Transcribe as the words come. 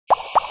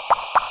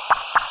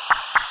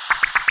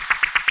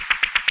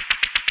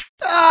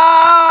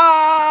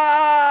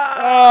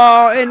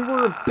Oh, and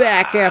we're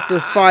back after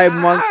 5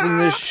 months in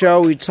this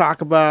show. We talk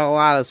about a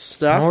lot of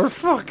stuff. We're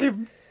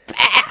fucking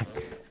back.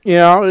 You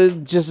know,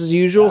 just as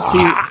usual.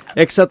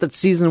 Except that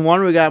season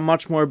 1, we got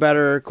much more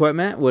better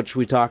equipment, which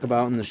we talk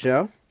about in the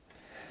show.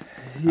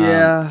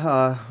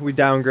 Yeah, we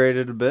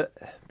downgraded a bit,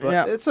 but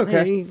Yeah, it's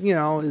okay. hey, you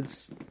know,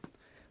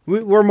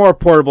 we're more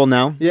portable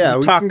now. Yeah,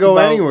 we talked can go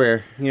about,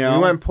 anywhere. You know,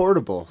 we went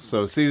portable.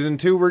 So season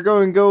 2, we're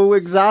going to go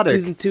exotic.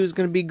 Season 2 is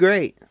going to be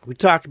great. We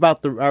talked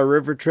about our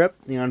river trip,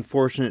 the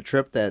unfortunate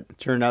trip that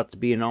turned out to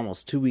be an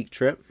almost 2-week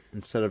trip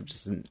instead of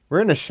just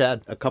We're in a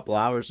shed. a couple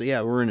hours. So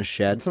yeah, we're in a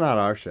shed. It's not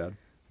our shed.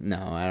 No,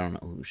 I don't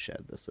know whose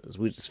shed this is.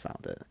 We just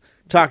found it.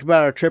 Talked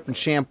about our trip in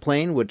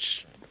Champlain,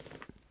 which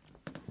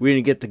we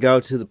didn't get to go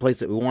to the place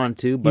that we wanted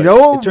to. But You know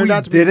what it turned we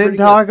out to be didn't pretty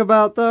talk good.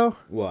 about, though?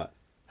 What?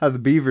 How the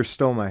beaver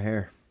stole my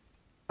hair.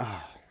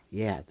 Oh,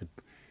 yeah.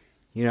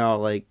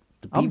 The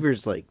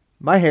beaver's like...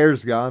 My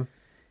hair's gone.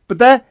 But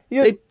that,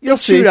 They you'll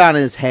chewed see. on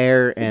his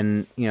hair,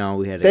 and, you know,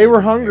 we had to They give were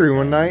him a hungry haircut.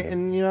 one night,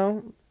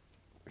 and,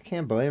 I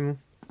can't blame them.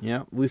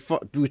 Yeah, we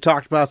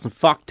talked about some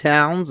fuck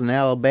towns in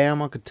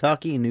Alabama,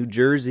 Kentucky, and New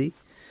Jersey.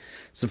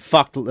 Some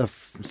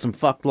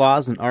fucked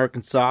laws in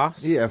Arkansas.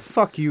 Yeah,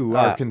 fuck you,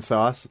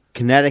 Arkansas.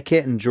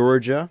 Connecticut and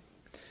Georgia.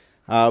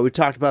 We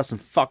talked about some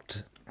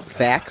fucked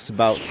facts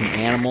about some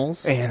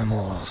animals.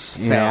 Animals.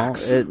 You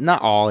Facts. know,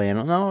 not all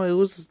animals. No,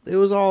 it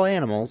was all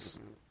animals.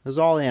 It was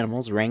all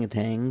animals,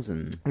 orangutans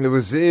and It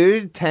was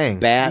tang.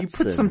 Bats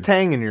You put some and-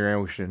 tang in your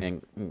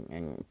ocean.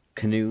 and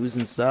canoes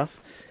and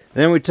stuff.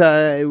 Then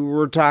we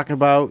were talking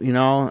about, you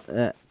know,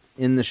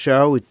 in the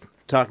show, we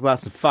talked about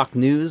some fuck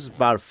news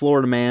about a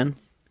Florida man.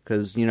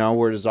 Because, you know,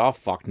 where does all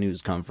fuck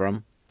news come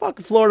from?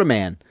 Fucking Florida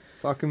man.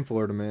 Fucking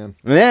Florida man.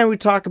 And then we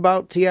talk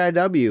about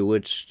TIW,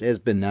 which has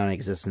been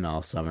non-existent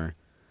all summer.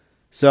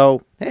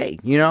 So, hey,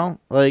 you know,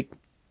 like,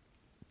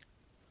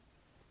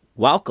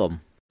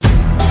 welcome.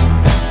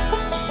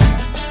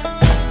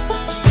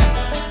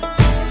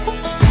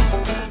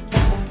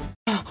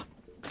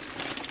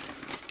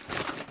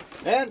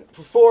 And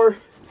before,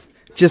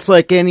 just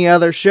like any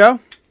other show,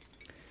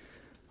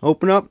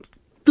 open up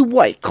the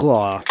White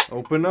Claw.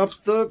 Open up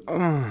the...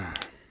 Oh,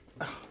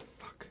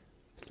 fuck.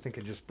 I think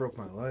I just broke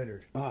my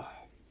lighter. Fuck.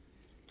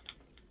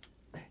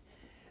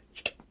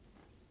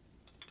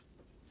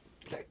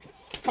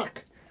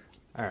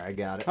 Alright, I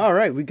got it. All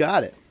right, we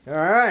got it.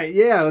 Alright,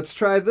 yeah, let's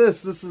try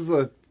this. This is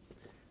a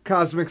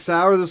Cosmic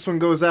Sour. This one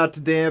goes out to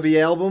Dabby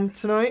Album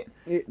tonight.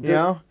 It You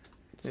know?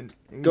 And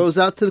goes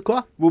out to the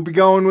claw. we'll be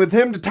going with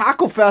him to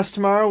Taco Fest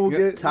tomorrow. We'll Yep,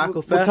 get Taco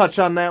we'll Fest. touch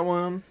on that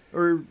one.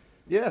 Or,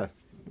 yeah.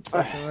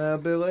 Touch on that a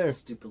bit later.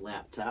 Stupid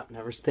laptop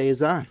never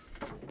stays on.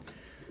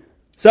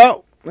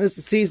 So, this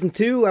is season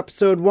 2,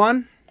 episode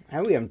 1.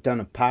 We haven't done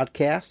a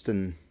podcast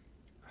in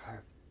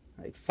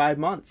like 5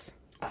 months.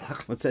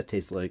 What's that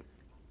taste like?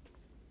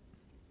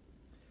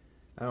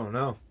 I don't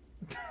know.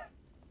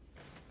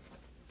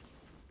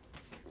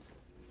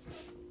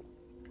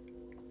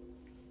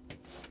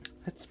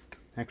 That's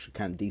actually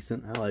kind of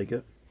decent. I like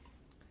it.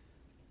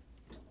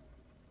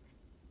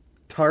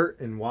 Tart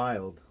and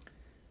wild.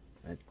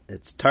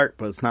 It's tart,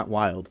 but it's not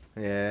wild.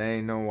 Yeah,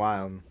 ain't no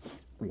wild.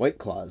 White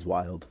Claw is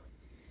wild.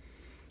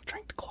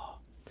 Drink the claw.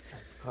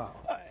 Oh.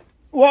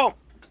 Well,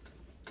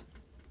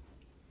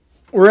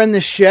 we're in the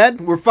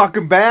shed. We're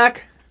fucking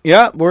back.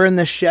 Yeah, we're in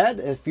the shed.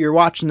 If you're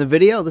watching the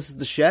video, this is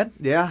the shed.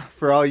 Yeah,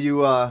 for all you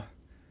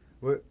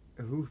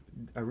who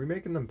are we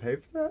making them pay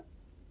for that?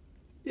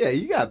 Yeah,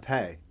 you gotta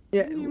pay.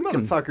 Yeah, You we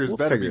motherfuckers we'll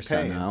better figure be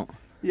something paying. out.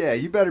 Yeah,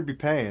 you better be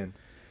paying.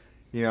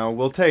 You know,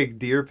 we'll take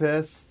deer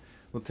piss.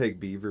 We'll take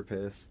beaver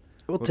piss.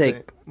 We'll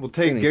take we'll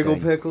take giggle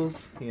anything.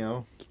 pickles. You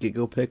know,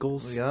 giggle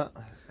pickles, yeah,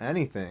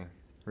 anything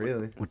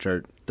really. which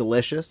are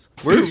delicious.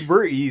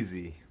 We're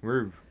easy.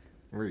 We're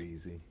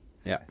easy.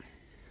 Yeah.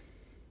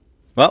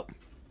 Well,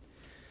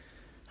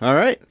 all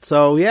right.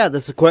 So, yeah,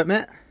 this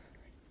equipment.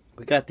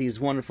 We got these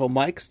wonderful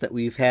mics that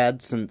we've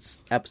had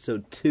since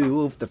episode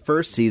 2 of the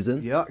first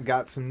season. Yeah,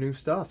 got some new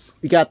stuffs.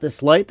 We got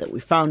this light that we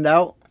found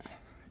out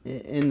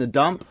in the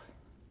dump.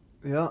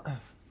 Yeah,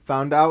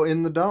 found out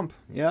in the dump.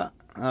 Yeah.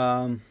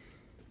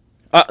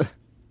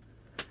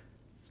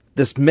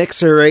 This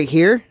mixer right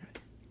here,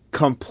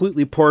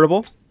 completely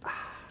portable.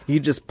 You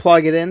just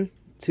plug it in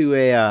to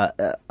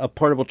a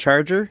portable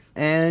charger,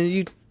 and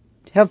you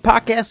have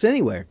podcasts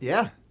anywhere.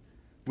 Yeah,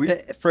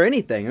 For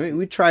anything. I mean,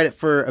 we tried it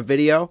for a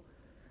video.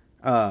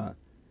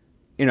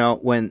 You know,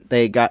 when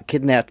they got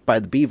kidnapped by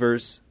the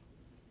beavers.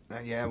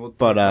 yeah, we'll talk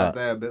But, about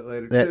that a bit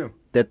later too.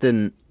 That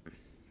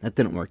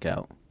didn't work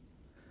out.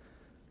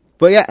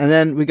 But yeah, and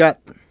then we got,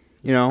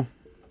 you know,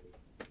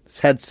 this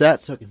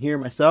headset so I can hear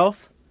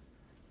myself.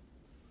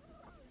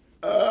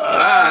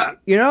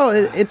 You know,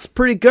 it's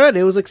pretty good.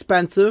 It was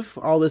expensive.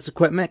 All this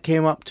equipment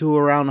came up to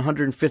around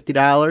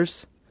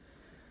 $150.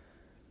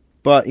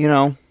 But, you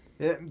know,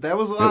 Yeah, that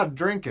was a lot of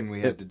drinking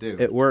we had to do.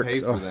 it works. Pay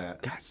for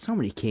that. God, so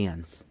many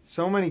cans.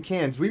 So many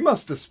cans. We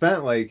must have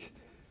spent like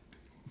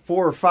 $400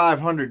 or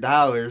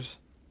 $500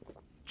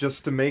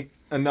 just to make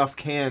enough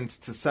cans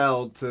to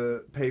sell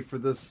to pay for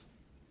this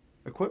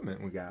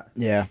equipment we got.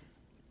 Yeah.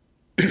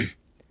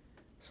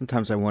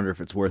 Sometimes I wonder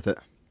if it's worth it.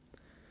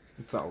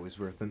 It's always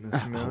worth it,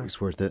 Mr. Miller. Always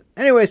worth it.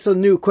 Anyway, so the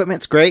new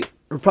equipment's great.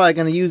 We're probably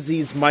going to use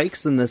these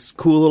mics and this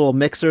cool little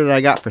mixer that I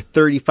got for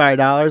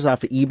 $35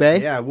 off of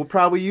eBay. Yeah, we'll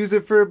probably use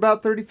it for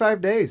about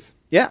 35 days.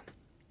 Yeah.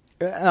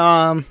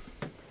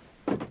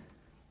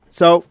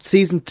 So,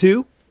 season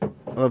 2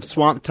 of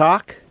Swamp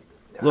Talk.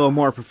 A little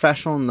more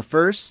professional than the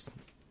first.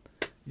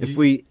 If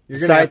we You're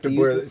gonna have decide to to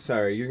blur. use this...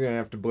 Sorry, you're gonna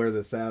have to blur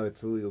this out.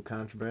 It's illegal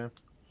contraband.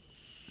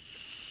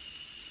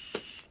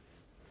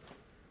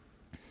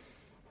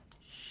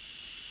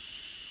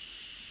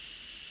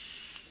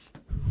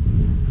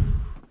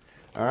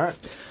 All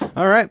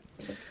right.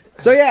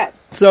 So, yeah.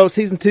 So,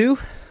 season 2,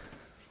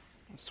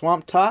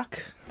 Swamp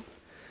Talk.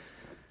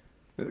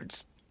 We're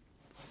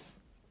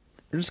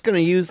just going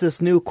to use this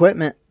new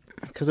equipment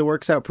because it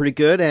works out pretty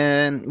good,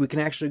 and we can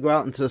actually go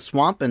out into the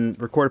swamp and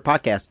record a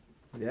podcast.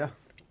 Yeah.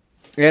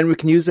 And we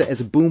can use it as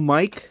a boom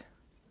mic.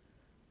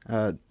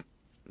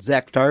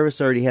 Zach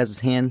Darvis already has his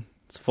hands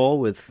full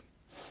with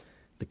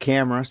the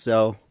camera,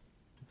 so...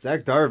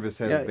 Zach Darvis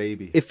has a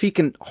baby. If he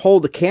can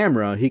hold the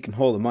camera, he can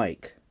hold a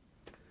mic.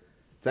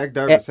 Zach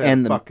Darvis had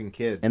and a fucking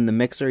kid. And the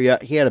mixer, yeah,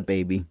 he had a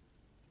baby.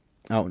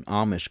 Out in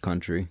Amish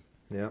country.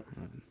 Yep.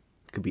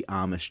 Could be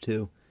Amish,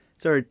 too.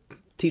 Started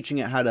teaching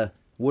it how to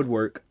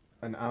woodwork.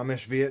 An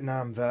Amish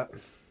Vietnam vet.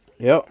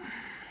 Yep.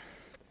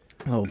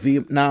 Oh,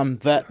 Vietnam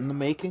vet in the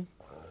making.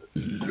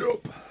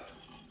 Yep.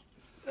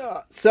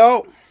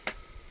 So, a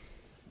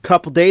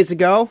couple days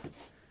ago,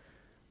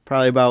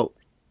 probably about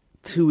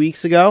 2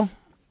 weeks ago,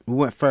 we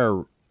went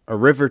for a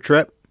river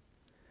trip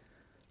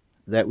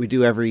that we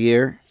do every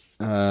year.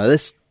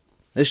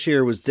 This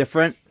year was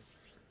different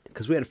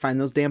because we had to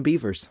find those damn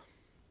beavers.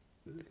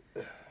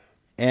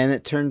 And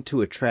it turned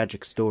to a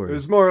tragic story. It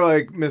was more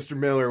like Mr.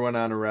 Miller went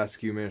on a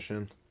rescue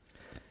mission.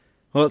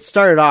 Well, it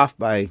started off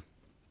by,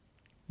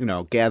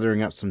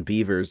 gathering up some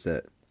beavers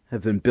that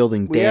have been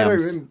building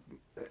dams.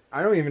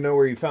 I don't even know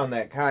where you found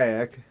that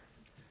kayak.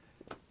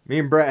 Me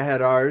and Brett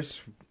had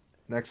ours.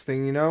 Next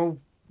thing you know,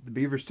 the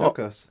beavers took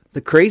us.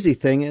 The crazy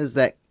thing is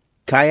that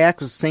kayak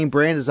was the same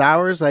brand as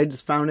ours. I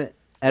just found it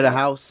at a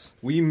house.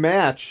 We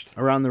matched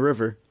around the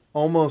river.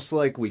 Almost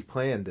like we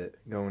planned it,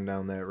 going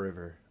down that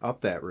river.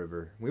 Up that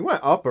river. We went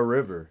up a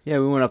river. Yeah,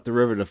 we went up the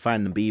river to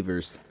find the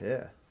beavers.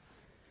 Yeah.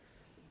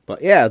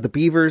 But yeah, the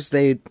beavers,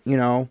 they,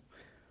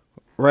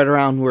 right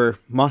around where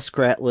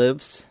Muskrat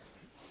lives.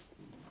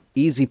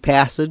 Easy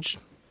passage.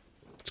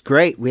 It's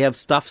great. We have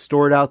stuff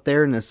stored out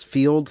there in this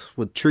field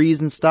with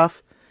trees and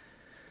stuff.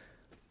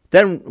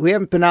 Then we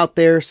haven't been out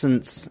there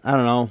since, I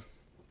don't know,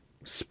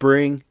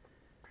 spring.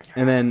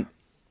 And then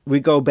we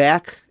go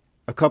back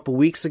a couple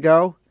weeks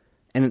ago,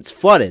 and it's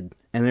flooded,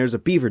 and there's a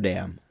beaver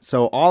dam.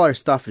 So all our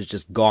stuff is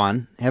just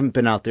gone. Haven't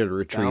been out there to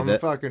retrieve down it. The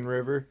fucking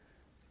river.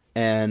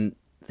 And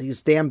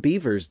these damn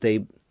beavers,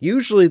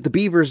 usually the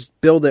beavers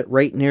build it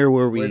right near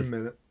where we Wait a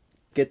minute.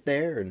 Get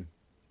there. And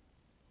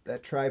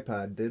that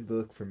tripod did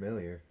look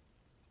familiar.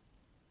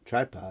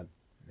 Tripod?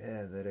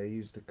 Yeah, that I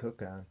used to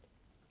cook on.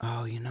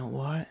 Oh, you know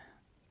what?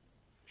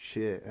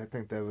 Shit, I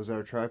think that was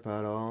our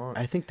tripod all along.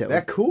 I think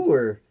that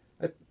cooler.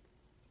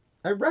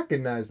 I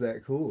recognize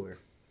that cooler.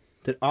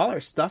 Did all our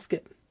stuff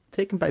get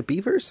taken by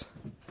beavers?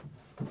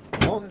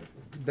 Well,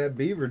 that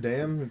beaver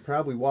dam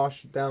probably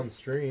washed it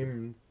downstream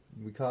and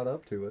we caught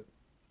up to it.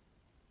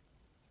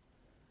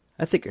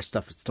 I think our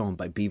stuff was stolen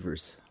by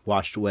beavers.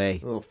 Washed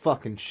away. Little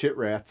fucking shit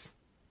rats.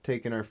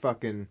 Taking our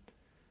fucking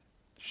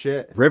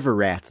shit. River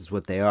rats is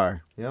what they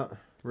are. Yeah.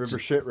 River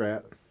shit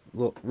rat.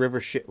 Little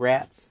river shit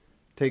rats.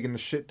 Taking the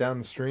shit down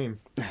the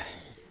stream.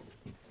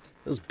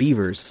 Those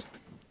beavers.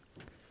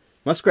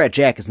 Muskrat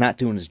Jack is not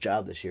doing his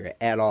job this year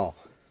at all.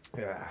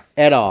 Yeah.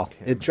 At all.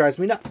 Okay. It drives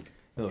me nuts.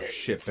 Little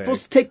shit bag.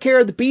 Supposed to take care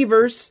of the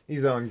beavers.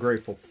 He's an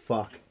ungrateful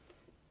fuck.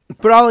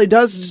 But all he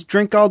does is just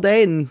drink all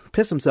day and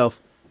piss himself.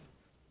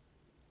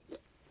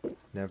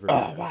 Never.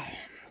 Oh, wow.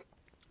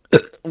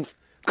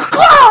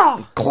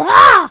 Claw!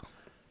 Claw!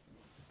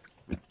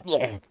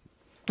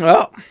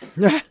 Oh.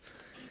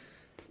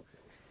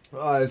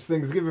 This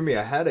thing's giving me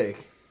a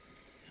headache.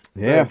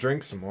 Yeah. I gotta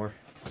drink some more.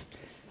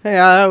 Hey,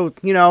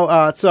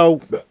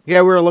 so,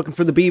 yeah, we were looking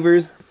for the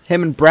beavers.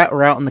 Him and Brett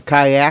were out in the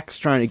kayaks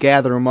trying to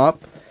gather them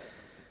up.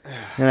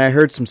 And I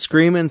heard some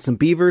screaming, some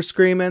beavers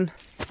screaming.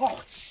 Oh,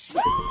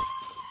 shit!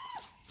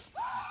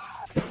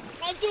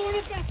 I'm doing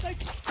it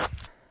best.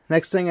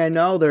 Next thing I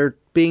know, they're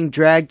being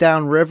dragged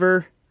down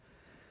river.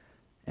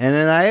 And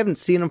then I haven't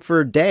seen them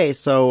for a day,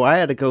 so I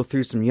had to go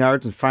through some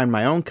yards and find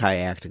my own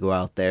kayak to go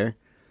out there.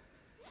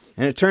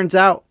 And it turns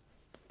out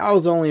I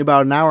was only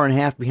about an hour and a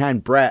half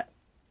behind Brett.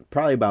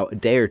 Probably about a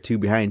day or two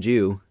behind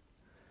you.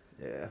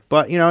 Yeah.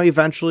 But,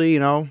 eventually,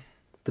 the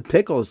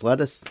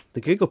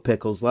Giggle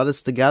Pickles led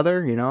us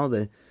together,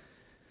 the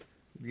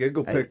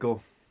Giggle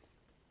Pickle.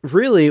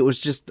 Really, it was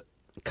just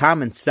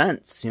common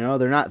sense,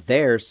 they're not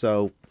there,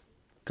 so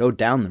go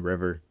down the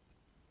river.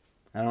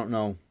 I don't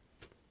know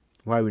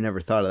why we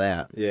never thought of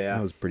that. Yeah.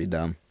 That was pretty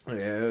dumb.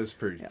 Yeah, it was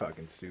pretty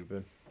fucking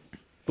stupid.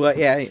 But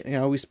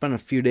yeah, we spent a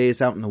few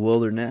days out in the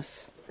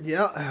wilderness.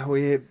 Yeah,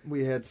 we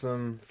had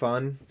some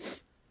fun.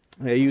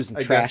 Yeah, using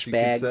I trash guess you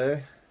bags. could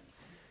say.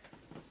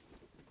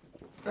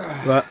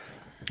 But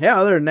yeah,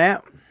 other than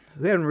that,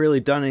 we haven't really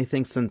done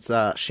anything since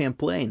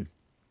Champlain.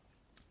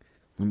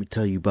 Let me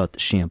tell you about the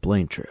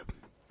Champlain trip.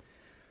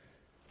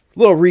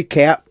 Little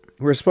recap.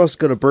 We were supposed to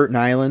go to Burton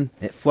Island.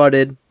 It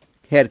flooded.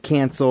 Had to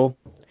cancel.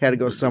 Had to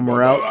go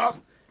somewhere else.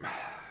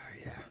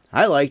 Yeah.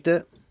 I liked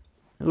it.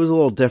 It was a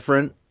little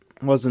different.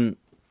 It wasn't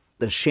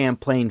the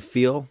Champlain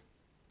feel.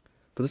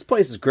 But this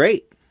place is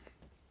great.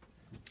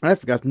 I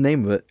forgot the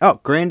name of it. Oh,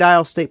 Grand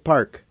Isle State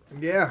Park.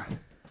 Yeah.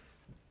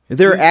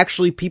 There are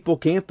actually people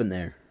camping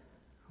there.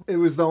 It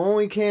was the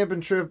only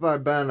camping trip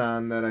I've been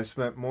on that I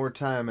spent more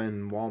time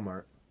in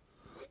Walmart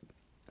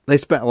They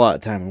spent a lot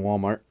of time in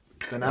Walmart.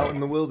 than out in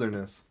the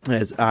wilderness.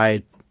 As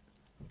I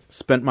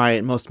spent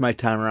most of my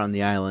time around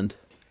the island.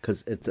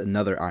 Because it's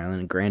another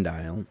island, Grand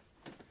Isle.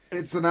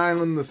 It's an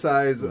island the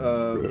size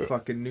of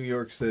fucking New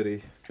York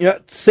City. Yeah,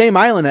 same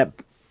island at...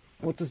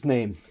 What's his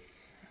name?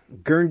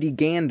 Gurney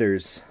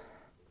Ganders.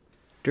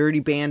 Dirty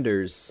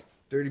Banders.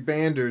 Dirty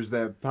Banders,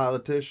 that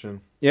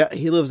politician. Yeah,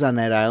 he lives on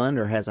that island,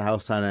 or has a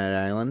house on that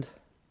island.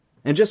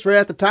 And just right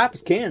at the top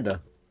is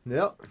Canada.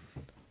 Yep.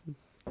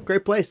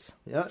 Great place.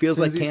 Yep. Feels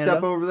like As soon as you Canada.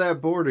 step over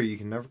that border, you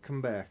can never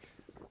come back.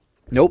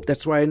 Nope,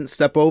 that's why I didn't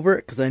step over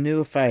it, because I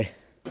knew if I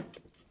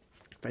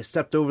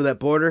stepped over that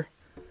border,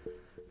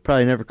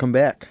 probably never come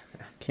back.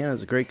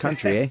 Canada's a great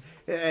country, eh?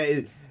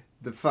 Hey,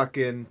 the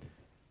fucking...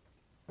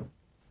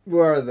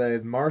 What are they?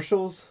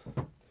 Marshals?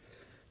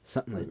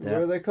 Something like What are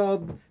that. they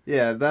called?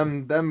 Yeah,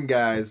 them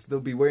guys. They'll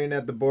be waiting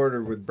at the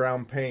border with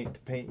brown paint to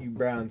paint you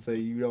brown so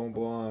you don't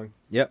belong.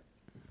 Yep,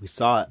 we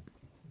saw it.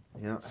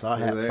 Yeah, Saw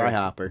they're it there. Fry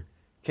Hopper.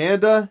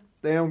 Canada,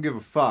 they don't give a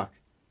fuck.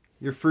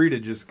 You're free to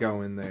just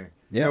go in there.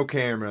 Yep. No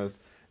cameras.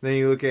 Then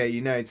you look at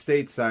United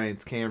States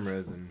science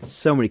cameras and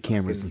So many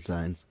cameras and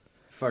signs.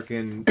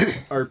 fucking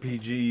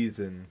RPGs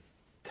and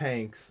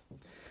tanks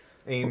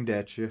aimed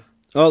at you.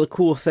 Oh, the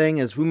cool thing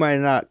is we might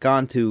have not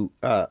gone to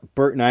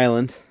Burton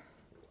Island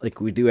like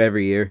we do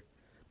every year,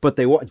 but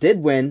they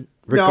did win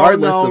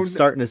regardless No, of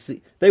starting to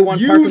see. They won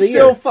You Park of the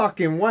still Year.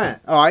 fucking went.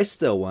 Oh, I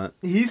still went.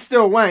 He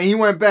still went. He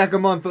went back a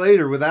month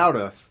later without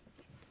us.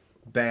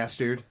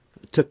 Bastard.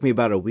 It took me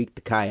about a week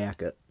to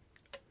kayak it.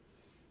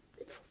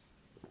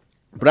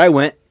 But I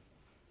went.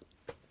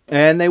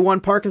 And they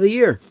won Park of the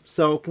Year.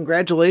 So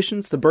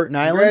congratulations to Burton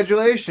Island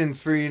Congratulations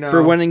for,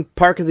 for winning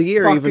Park of the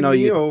Year, even fucking though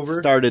me you over.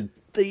 started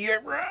the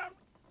year wrong.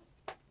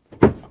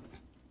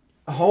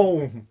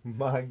 Oh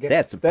my god.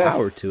 That's some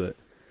power to it.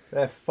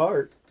 That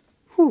fart.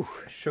 Whew.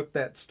 Shook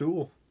that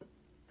stool.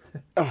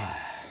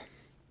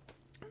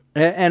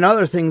 And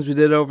other things we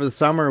did over the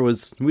summer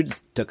was we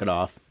just took it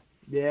off.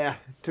 Yeah,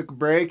 took a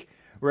break.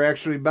 We're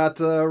actually about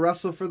to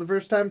wrestle for the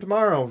first time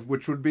tomorrow,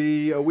 which would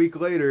be a week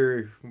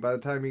later by the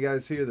time you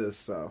guys hear this.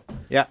 So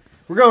Yeah.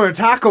 we're going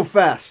to Taco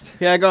Fest.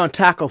 Yeah, going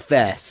Taco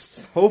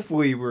Fest.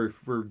 Hopefully we're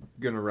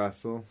gonna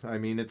wrestle. I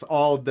mean, it's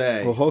all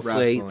day. Well, hopefully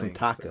I eat some wrestling,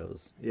 tacos.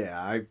 so-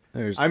 yeah,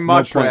 There's I no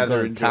much point rather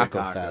going to enjoy Taco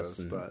tacos, Fest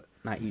and but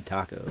not eat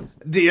tacos.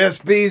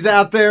 DSB's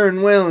out there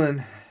and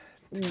willing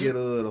to get a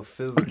little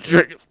physical.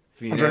 Drinking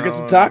if you some know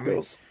what I tacos.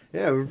 mean.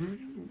 Yeah, we're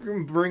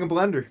gonna bring a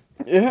blender.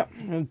 Yeah,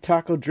 and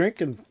taco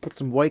drink and put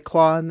some White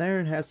Claw in there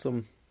and have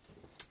some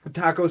A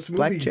taco smoothie.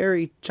 black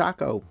cherry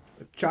Choco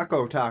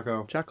Choco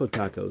taco.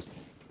 tacos.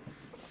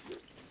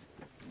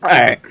 All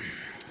right.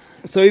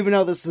 So even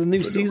though this is a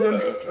new season,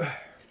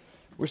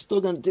 we're still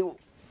gonna do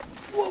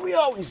what we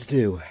always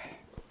do.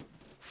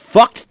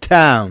 Fucked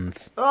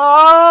towns.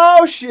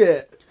 Oh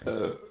shit!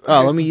 Oh,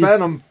 let me It's use.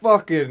 been a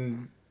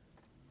fucking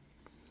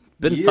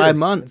Been year. 5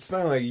 months. It's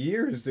been like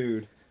years,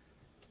 dude.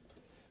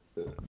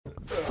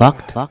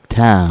 Fucked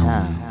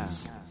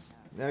towns.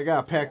 I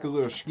gotta pack a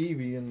little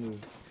skeevy in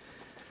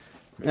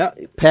the. Yeah,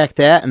 pack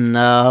that, and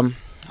I'll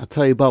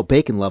tell you about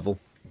Bacon Level.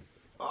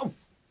 Oh.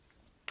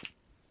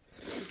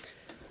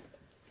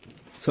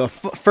 So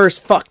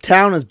first fuck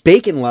town is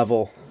Bacon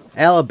Level,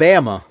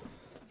 Alabama.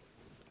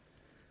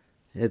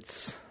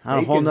 It's on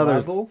a whole Bacon nother.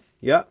 level?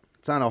 Yep,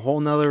 it's on a whole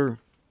nother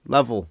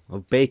level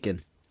of bacon.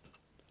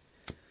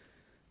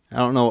 I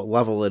don't know what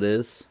level it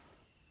is,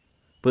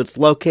 but it's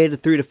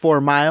located 3 to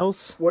 4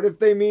 miles. What if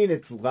they mean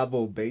it's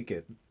level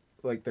bacon?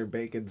 Like their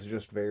bacon's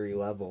just very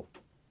level.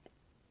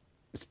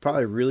 It's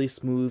probably really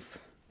smooth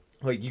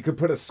Like you could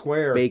put a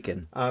square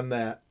bacon. on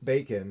that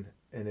bacon,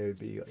 and it would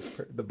be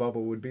like the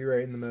bubble would be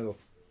right in the middle.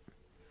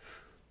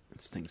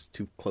 This thing's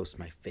too close to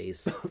my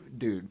face.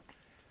 Dude.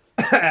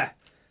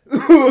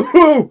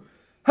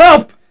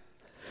 Help!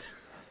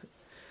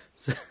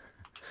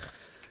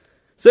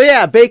 So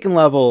yeah, Bacon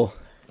Level,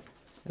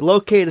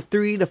 located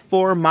 3 to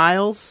 4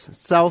 miles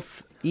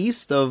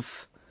southeast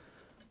of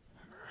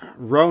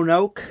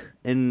Roanoke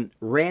in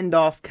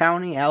Randolph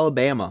County,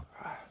 Alabama.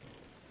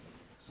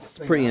 It's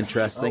pretty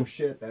interesting. Oh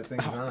shit, that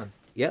thing's on.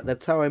 Yeah,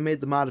 that's how I made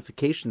the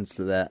modifications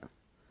to that.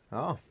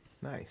 Oh,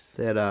 nice.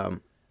 That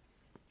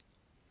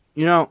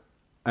you know,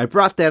 I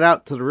brought that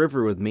out to the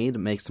river with me to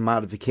make some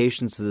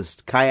modifications to this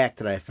kayak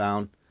that I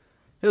found.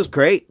 It was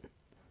great.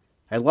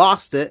 I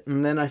lost it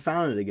and then I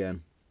found it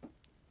again.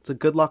 It's a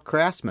good luck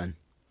craftsman.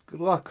 Good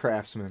luck,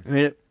 Craftsman. I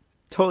mean, it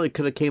totally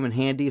could have came in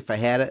handy if I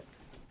had it.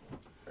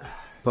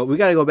 But we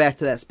got to go back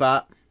to that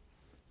spot.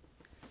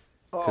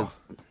 Because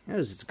it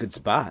was just a good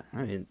spot.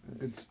 I mean,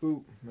 good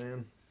spook,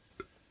 man.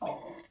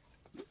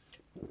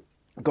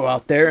 Go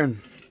out there and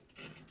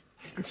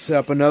set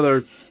up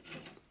another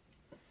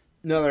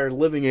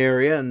living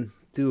area and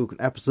do an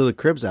episode of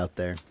Cribs out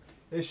there.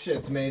 This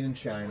shit's made in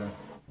China.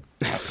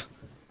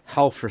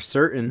 Hell for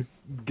certain.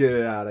 Get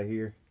it out of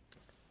here.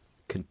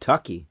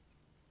 Kentucky.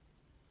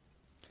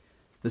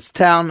 This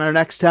town, our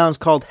next town, is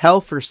called Hell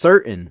for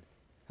Certain.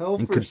 Hell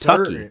in for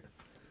Kentucky.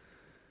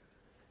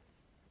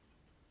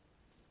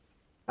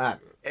 certain.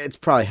 It's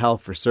probably Hell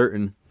for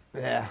Certain.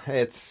 Yeah,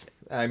 that's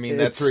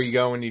where you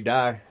go when you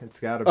die. It's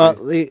gotta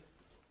be.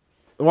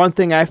 The one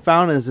thing I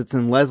found is it's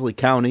in Leslie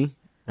County.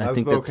 I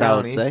think Lesbo that's how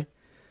County. it'd say.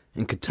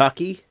 In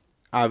Kentucky,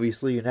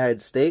 obviously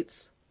United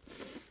States.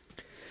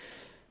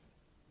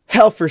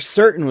 Hell for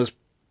Certain was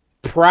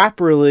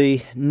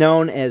properly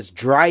known as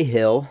Dry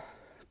Hill.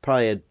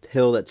 Probably a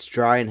hill that's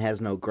dry and has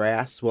no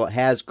grass. Well, it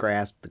has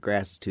grass, but the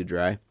grass is too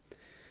dry.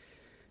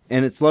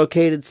 And it's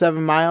located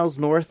 7 miles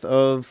north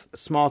of a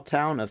small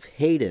town of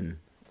Hayden.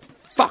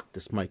 Fuck,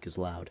 this mic is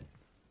loud.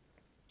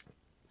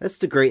 That's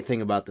the great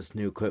thing about this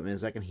new equipment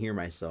is I can hear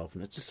myself,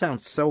 and it just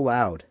sounds so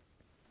loud.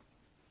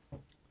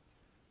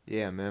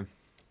 Yeah, man.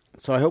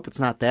 So I hope it's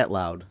not that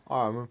loud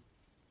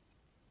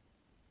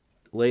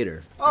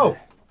later. Oh!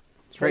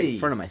 It's right in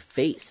front of my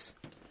face.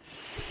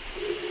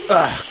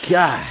 Oh,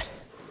 God.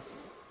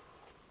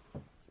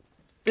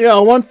 You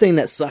know, one thing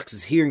that sucks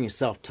is hearing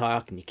yourself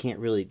talk, and you can't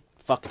really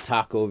fucking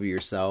talk over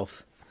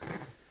yourself.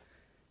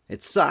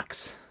 It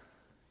sucks.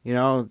 You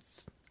know,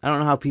 I don't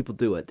know how people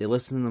do it. They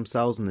listen to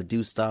themselves and they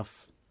do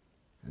stuff.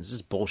 It's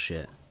just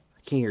bullshit. I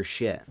can't hear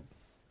shit.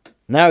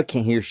 Now I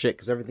can't hear shit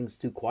because everything's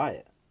too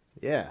quiet.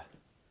 Yeah.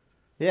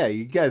 Yeah,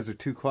 you guys are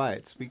too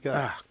quiet. Speak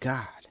up. Oh,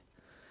 God.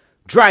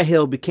 Dry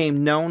Hill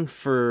became known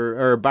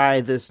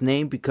by this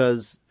name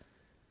because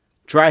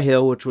Dry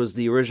Hill, which was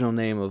the original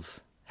name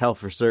of Hell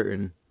for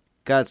Certain,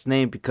 got its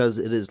name because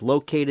it is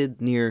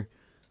located near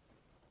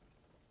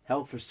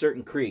Hell for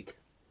Certain Creek.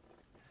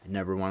 I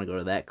never want to go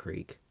to that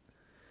creek.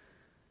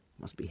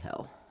 Must be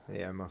hell.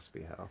 Yeah, it must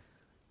be hell.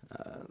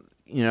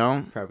 You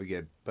know? Probably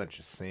get a bunch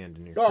of sand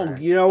in your Oh,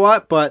 crack. you know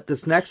what? But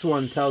this next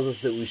one tells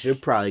us that we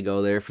should probably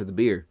go there for the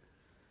beer.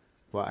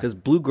 Why? Because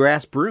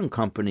Bluegrass Brewing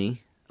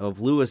Company of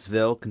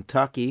Louisville,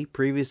 Kentucky,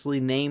 previously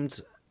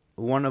named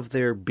one of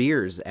their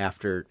beers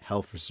after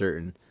Hell for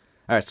Certain.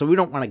 All right, so we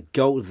don't want to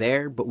go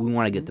there, but we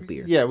want to get the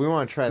beer. Yeah, we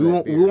want to try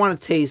that beer. We want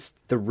to taste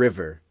the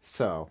river.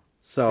 So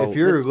So if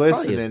you're that's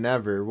probably listening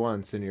ever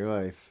once in your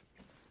life,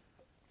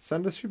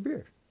 send us your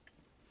beer.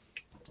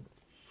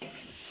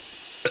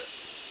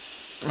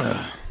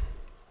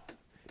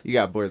 You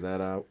gotta blur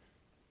that out.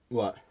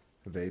 What?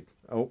 The vape.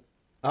 Oh.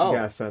 Oh. You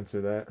gotta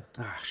censor that.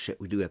 Ah,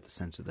 shit, we do have to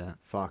censor that.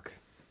 Fuck.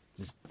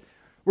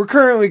 We're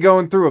currently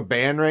going through a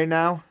ban right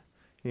now,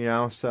 you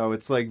know, so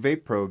it's like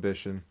vape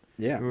prohibition.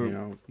 Yeah,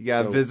 You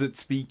gotta visit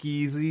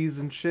speakeasies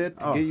and shit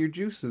to get your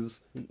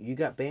juices. You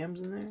got BAMs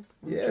in there?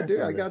 Yeah,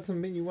 dude, I got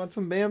some. You want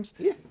some BAMs?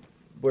 Yeah.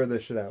 Blur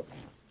this shit out.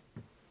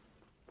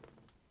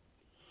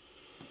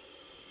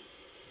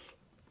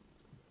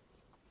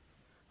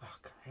 Oh,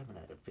 God, I haven't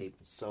had a vape in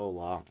so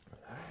long.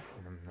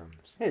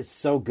 It's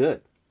so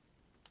good.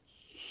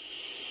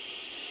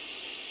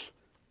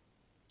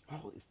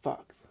 Holy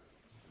fuck.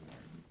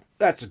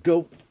 That's a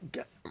go.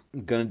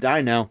 I'm gonna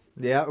die now.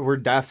 Yeah,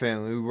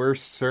 we're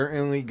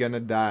certainly gonna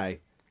die.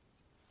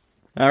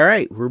 All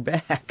right, we're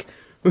back.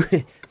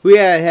 We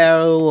had to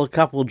have a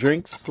couple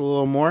drinks, a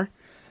little more.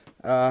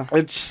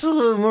 It's just a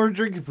little more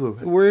drinking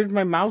fluid. Where'd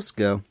my mouse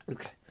go?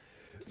 Okay.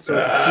 So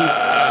I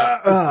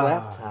can see this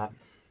laptop.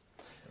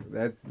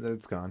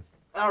 That's gone.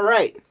 All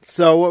right.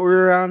 So what we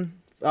were on?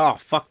 Oh,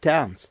 fuck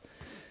towns.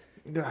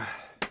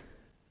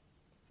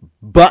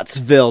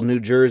 Buttsville, New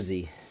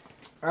Jersey.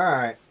 All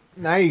right,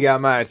 now you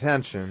got my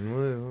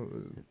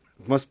attention.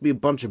 Must be a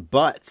bunch of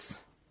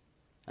butts.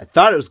 I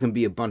thought it was going to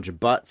be a bunch of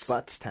butts.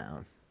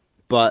 Buttstown.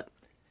 But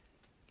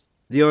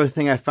the only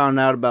thing I found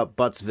out about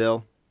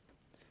Buttsville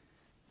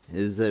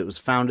is that it was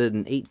founded in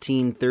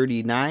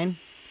 1839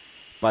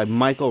 by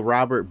Michael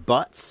Robert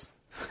Butts.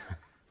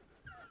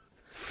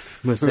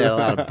 Must have had a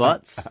lot of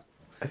butts.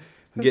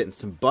 Getting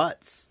some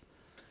butts.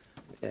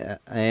 Yeah,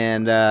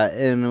 and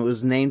it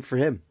was named for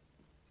him.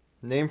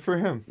 Name for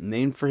him.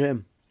 Named for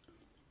him.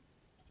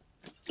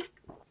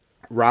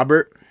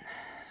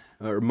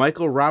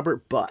 Michael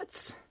Robert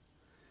Butts.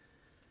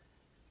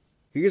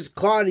 Here's a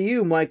claw to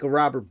you, Michael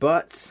Robert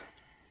Butts.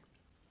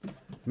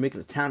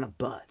 Making a town of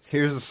butts.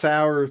 Here's a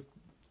sour.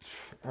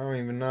 I don't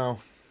even know.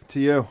 To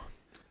you.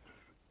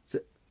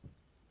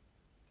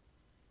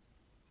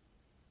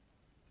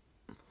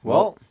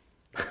 Well,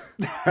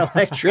 our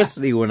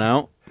electricity went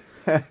out.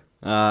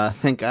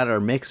 Thank God our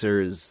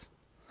mixer is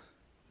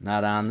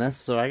not on this,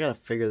 so I gotta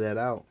figure that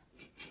out.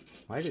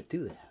 Why did it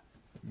do that?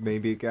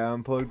 maybe it got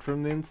unplugged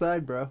from the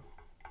inside, bro.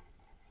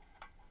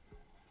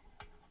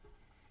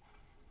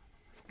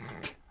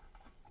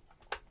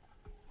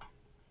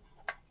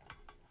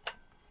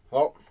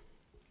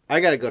 I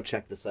gotta go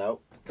check this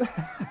out.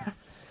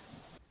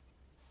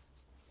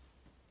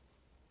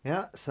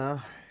 Yeah,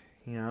 so,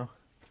 you know,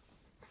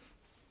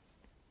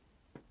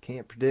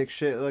 can't predict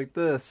shit like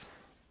this.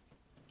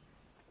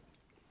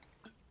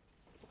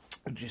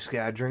 Just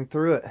gotta drink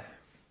through it.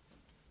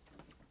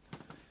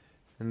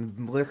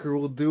 And liquor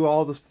will do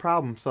all this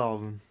problem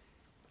solving.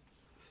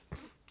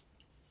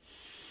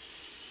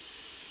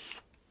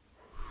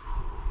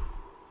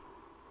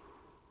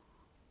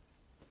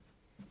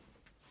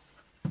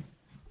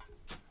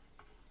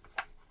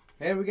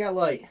 Hey, we got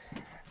light.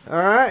 All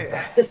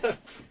right.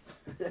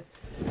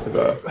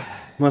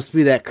 Must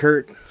be that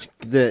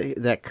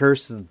that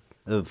curse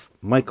of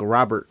Michael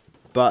Robert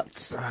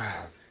Butts.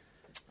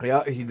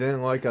 Yeah, he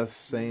didn't like us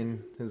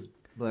saying his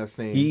last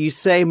name. You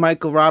say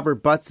Michael Robert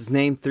Butts'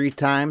 name 3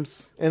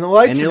 times, And the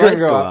lights and are your gonna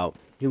lights go go out. out.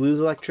 You lose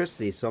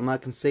electricity, so I'm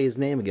not going to say his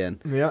name again.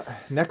 Yeah.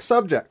 Next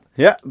subject.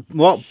 Yeah,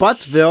 well,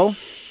 Buttsville,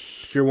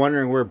 if you're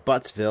wondering where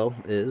Buttsville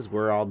is,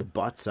 where all the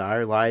butts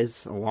are,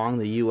 lies along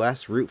the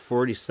U.S. Route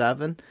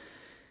 47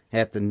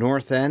 at the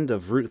north end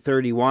of Route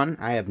 31.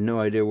 I have no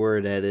idea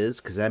where that is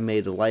because I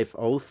made a life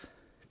oath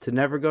to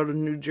never go to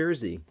New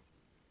Jersey.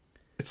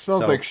 It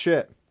smells So- like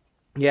shit.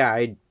 Yeah,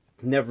 I'd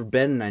never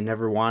been and I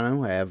never want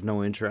to. I have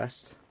no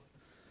interest.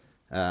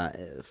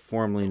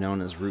 Formerly known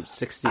as Route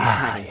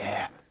 69.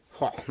 yeah.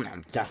 Oh,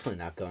 I'm definitely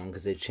not going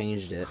because they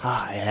changed it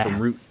Yeah. from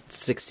Route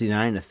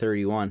 69 to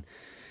 31.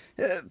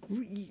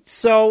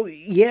 So,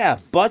 yeah,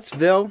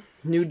 Buttsville,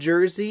 New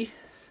Jersey.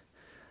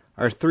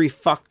 Our 3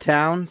 fuck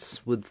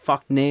towns with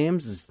fuck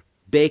names is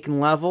Bacon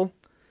Level,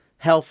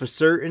 Hell for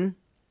Certain,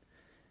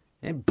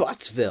 and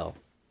Buttsville.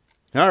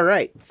 All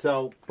right,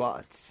 so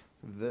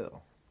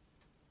Buttsville.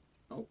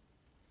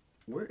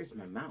 where is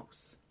my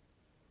mouse?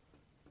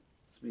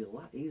 This would be a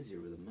lot easier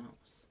with a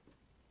mouse.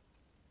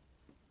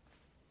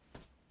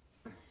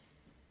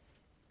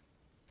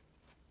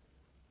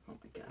 Oh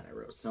my god, I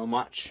wrote so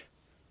much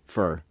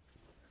for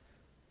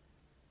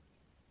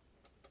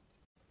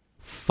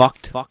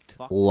fucked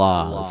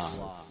laws.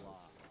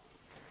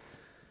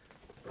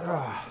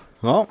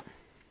 Well,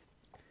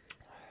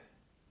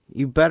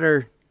 you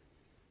better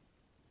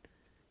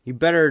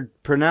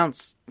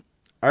pronounce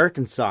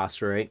Arkansas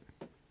right.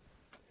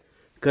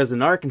 Because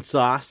in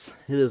Arkansas,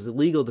 it is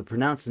illegal to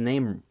pronounce the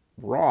name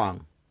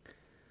wrong.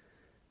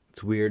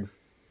 It's weird.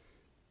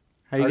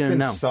 How are you going to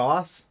know?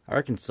 Arkansas?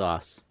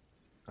 Arkansas.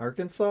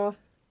 Arkansas?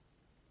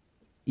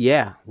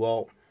 Yeah,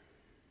 well,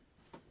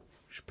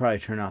 should probably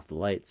turn off the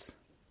lights.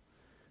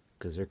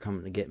 Because they're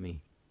coming to get me.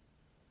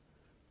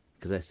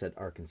 Because I said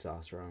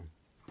Arkansas wrong.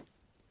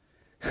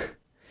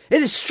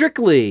 It is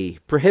strictly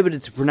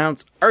prohibited to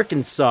pronounce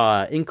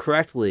Arkansas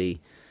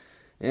incorrectly.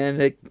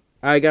 And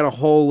I got a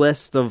whole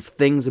list of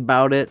things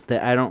about it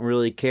that I don't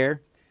really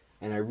care.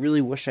 And I really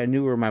wish I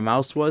knew where my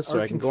mouse was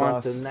so I can go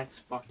on to the next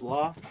fucked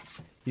law.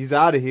 He's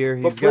out of here.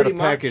 But He's got to pretty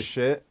pack much. his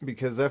shit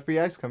because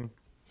FBI's coming.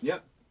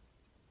 Yep.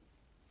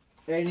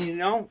 And you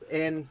know,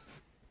 and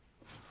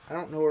I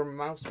don't know where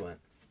my mouse went.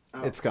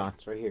 Oh, It's gone.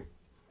 It's right here.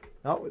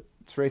 Oh,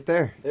 it's right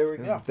there. There we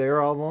go. There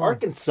all along.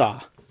 Arkansas.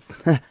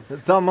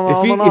 It's all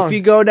along. If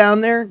you go down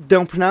there,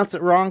 don't pronounce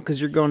it wrong because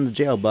you're going to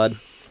jail, bud.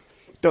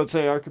 Don't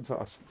say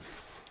Arkansas.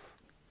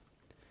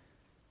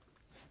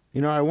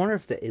 You know, I wonder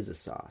if that is a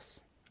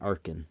sauce.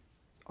 Arkan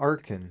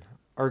Argon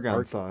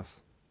sauce.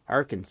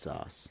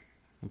 Arkansas.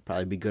 Would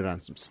probably be good on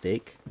some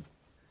steak.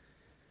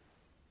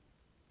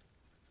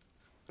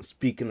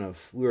 Speaking of,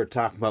 we were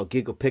talking about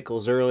Giggle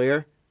Pickles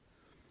earlier.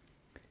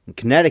 In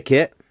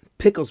Connecticut,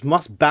 pickles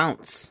must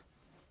bounce.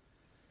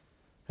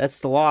 That's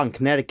the law in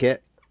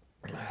Connecticut.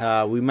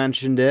 We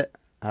mentioned it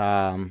in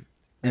I an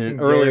can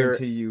earlier.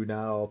 guarantee you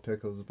not all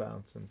pickles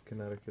bounce in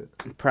Connecticut.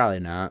 Probably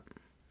not.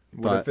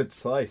 What But- if it's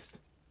sliced?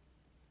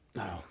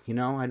 Oh, you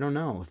know, I don't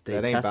know if they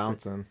That ain't test it.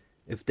 bouncing.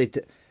 If they,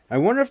 I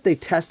wonder if they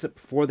test it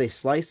before they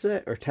slice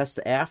it or test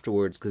it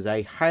afterwards. Because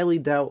I highly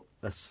doubt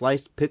a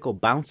sliced pickle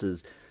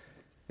bounces.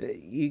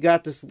 You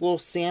got this little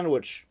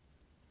sandwich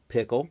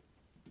pickle.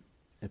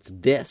 It's a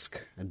disc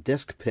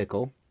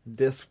pickle.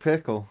 Disc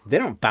pickle. They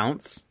don't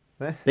bounce.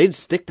 Eh. They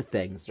just stick to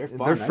things. They're fun.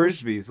 They're I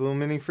wish- frisbees, little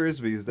mini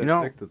frisbees that You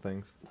know- stick to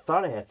things.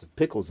 thought I had some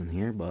pickles in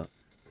here, but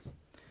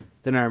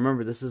then I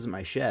remember this isn't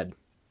my shed.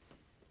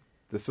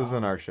 This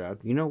isn't our shed.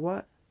 You know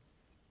what?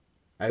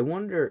 I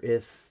wonder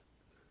if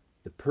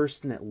the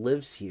person that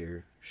lives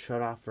here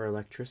shut off our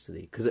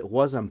electricity because it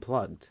was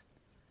unplugged.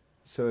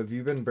 So have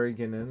you been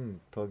breaking in and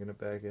plugging it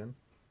back in?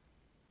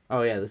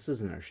 Oh yeah, this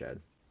isn't our shed.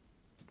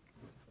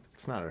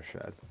 It's not our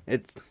shed.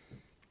 It's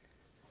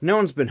no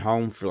one's been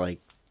home for like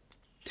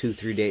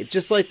 2-3 days.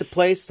 Just like the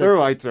place Their that's,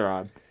 lights are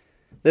on.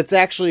 that's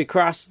actually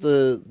across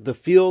the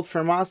field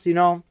from us. You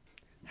know,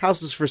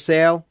 house is for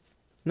sale.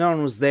 No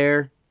one was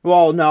there.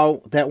 Well,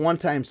 no, that one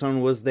time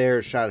someone was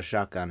there, shot a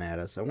shotgun at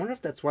us. I wonder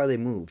if that's why they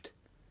moved.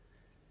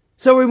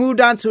 So we moved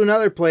on to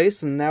another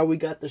place, and now we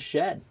got the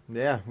shed.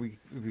 Yeah, we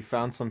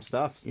found some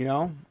stuff. You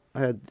know,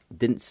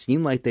 didn't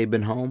seem like they've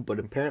been home, but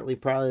apparently,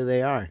 probably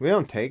they are. We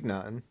don't take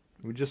nothing.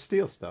 We just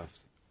steal stuff.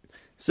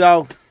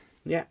 So,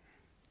 yeah,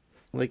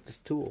 like this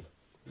tool.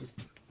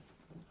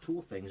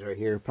 tool things right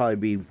here. Probably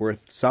be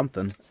worth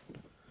something.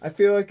 I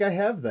feel like I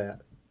have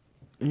that.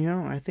 You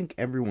know, I think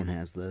everyone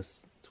has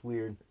this. It's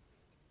weird.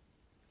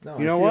 No,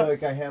 You know I feel what?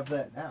 like I have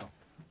that now.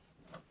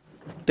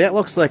 That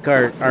looks like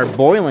our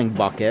boiling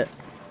bucket.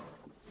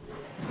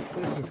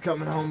 This is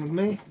coming home with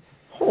me.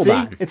 Hold See?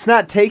 on. It's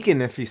not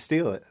taken if you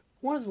steal it.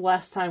 When was the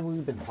last time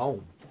we've been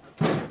home?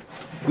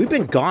 We've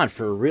been gone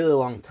for a really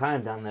long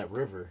time down that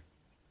river.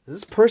 Has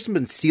this person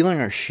been stealing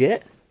our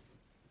shit?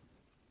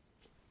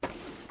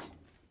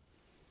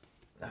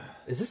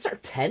 Is this our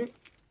tent?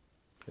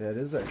 That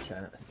is our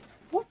tent.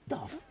 What the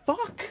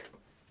fuck?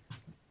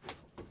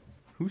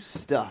 Whose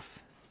stuff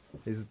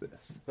is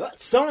this?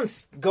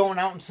 Someone's going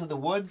out into the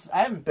woods. I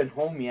haven't been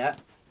home yet.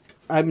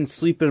 I've been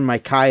sleeping in my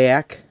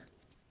kayak.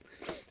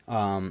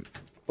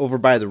 Over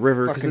by the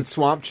river. Fucking Cause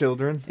swamp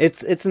children.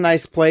 it's a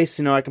nice place.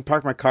 You know, I can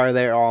park my car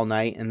there all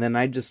night. And then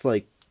I just,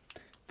 like,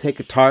 take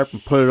a tarp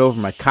and put it over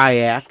my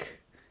kayak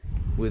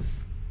with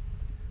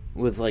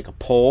like, a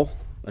pole.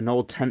 An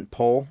old tent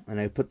pole. And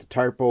I put the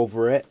tarp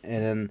over it.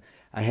 And then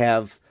I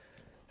have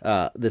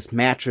this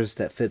mattress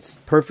that fits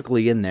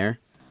perfectly in there.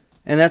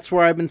 And that's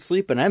where I've been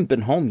sleeping. I haven't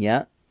been home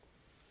yet.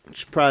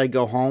 Should probably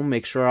go home,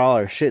 make sure all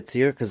our shit's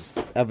here, because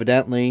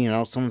evidently, you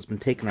know, someone's been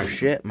taking our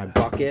shit, my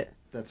bucket.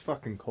 That's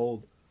fucking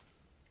cold.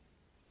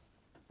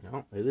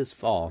 No, it is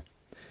fall.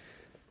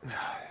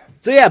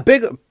 So yeah,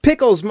 Big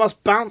Pickles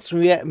Must Bounce.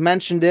 We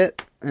mentioned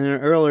it in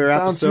an earlier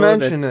Bounce episode.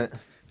 mention it.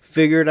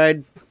 Figured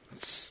I'd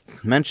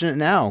mention it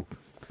now.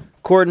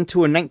 According to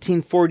a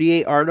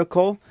 1948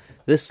 article,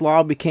 this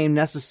law became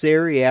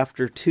necessary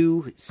after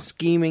two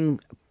scheming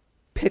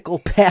pickle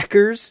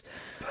packers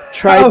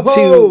tried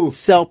to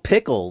sell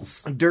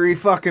pickles. Dirty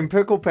fucking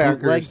pickle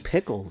packers. Like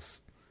pickles.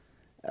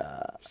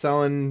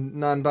 Selling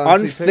non-bouncy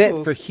Unfit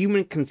pickles. for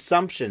human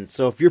consumption.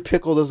 So if your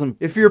pickle doesn't...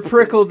 If your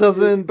prickle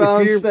doesn't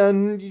bounce,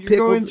 then you're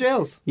pickle- going to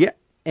jails. Yeah,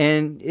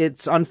 and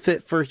it's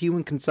unfit for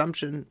human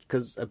consumption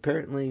because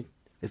apparently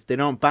if they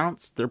don't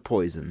bounce, they're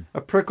poison.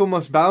 A prickle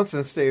must bounce in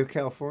the state of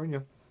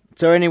California.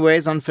 So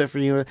anyways, unfit for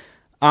you.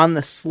 On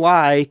the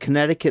sly,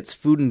 Connecticut's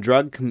Food and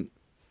Drug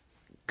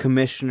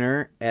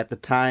Commissioner at the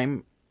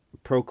time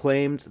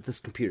proclaimed, this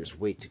computer's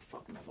way too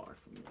fucking far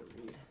for me to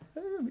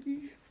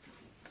read.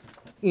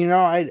 You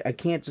know, I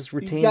can't just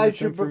retain this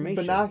information.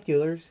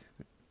 Binoculars.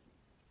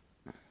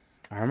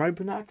 Are my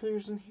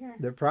binoculars in here?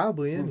 They're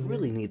probably We in here.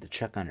 really need to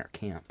check on our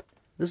camp.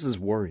 This is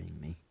worrying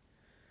me.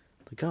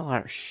 We got a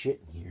lot of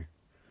shit in here.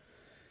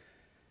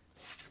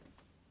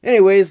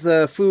 Anyways,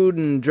 the Food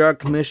and Drug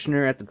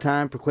Commissioner at the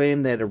time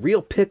proclaimed that a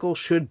real pickle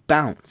should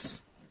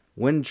bounce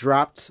when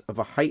dropped of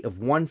a height of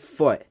 1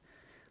 foot,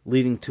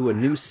 leading to a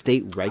new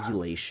state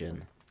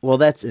regulation. Well,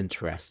 that's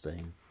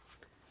interesting.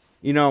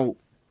 You know,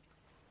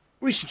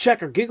 we should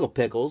check our giggle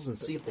pickles and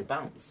see if they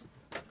bounce.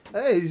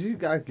 Hey, you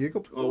got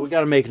giggle pickles? Well, we got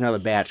to make another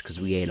batch because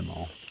we ate them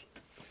all.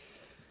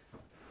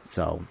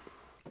 So,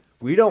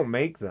 We don't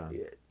make them.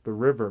 Yeah. The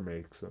river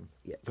makes them.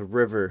 yeah, the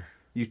river.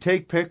 You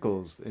take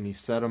pickles and you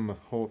set them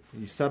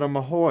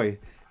ahoy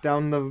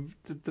down the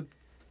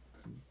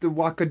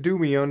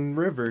Wakadumion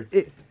River.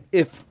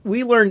 If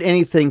we learned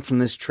anything from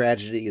this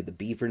tragedy of the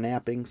beaver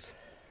nappings,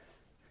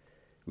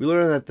 we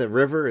learned that the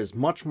river is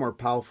much more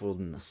powerful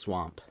than the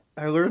swamp.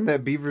 I learned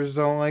that beavers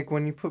don't like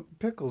when you put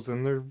pickles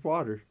in their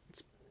water.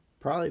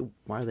 Probably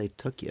why they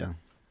took you.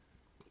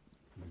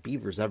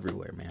 Beavers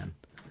everywhere, man.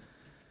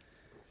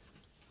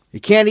 You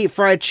can't eat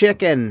fried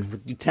chicken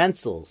with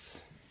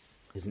utensils.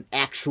 Is an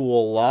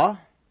actual law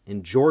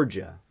in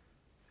Georgia.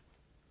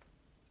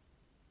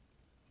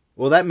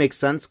 Well, that makes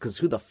sense, because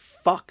who the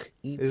fuck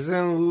eats...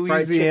 Isn't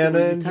fried chicken Louisiana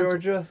with in utensils?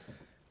 Georgia?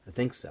 I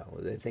think so.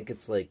 I think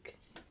it's like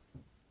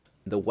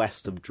the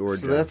west of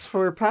Georgia. So that's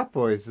where Pop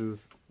Boys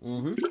is.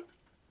 Mm-hmm.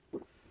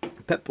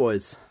 Pet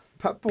Boys.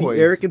 Pop Pete, Boys.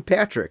 Eric and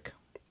Patrick.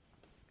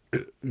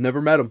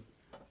 Never met them,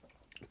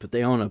 but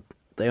they own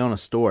a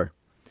store.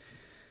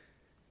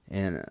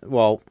 And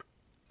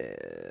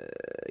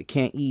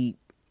can't eat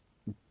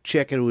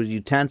chicken with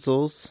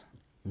utensils.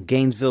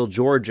 Gainesville,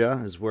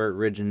 Georgia, is where it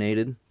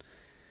originated.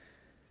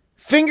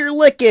 Finger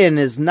licking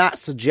is not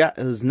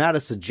a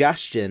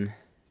suggestion.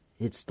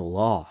 It's the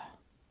law.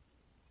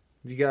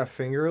 You got a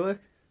finger lick?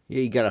 Yeah,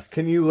 you gotta.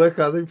 Can you lick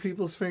other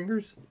people's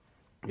fingers?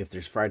 If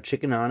there's fried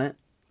chicken on it,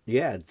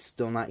 yeah, it's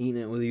still not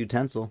eating it with a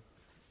utensil.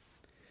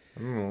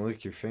 I'm gonna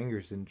lick your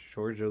fingers in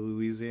Georgia,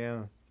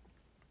 Louisiana.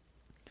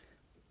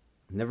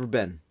 Never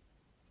been.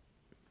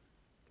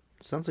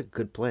 Sounds like a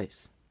good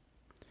place.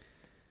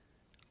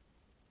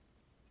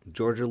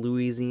 Georgia,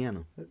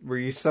 Louisiana. Where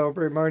you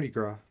celebrate Mardi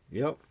Gras.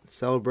 Yep.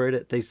 Celebrate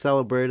it. They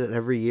celebrate it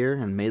every year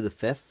on May the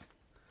 5th.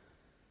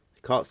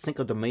 They call it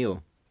Cinco de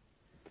Mayo.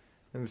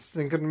 I'm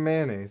thinking of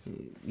mayonnaise.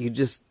 You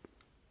just...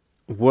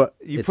 What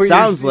You it put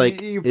sounds your,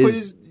 like you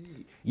is...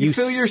 you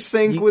fill your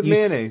sink with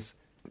mayonnaise.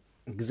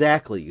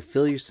 Exactly. You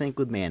fill your sink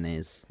with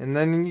mayonnaise. And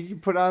then you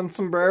put on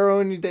sombrero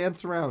and you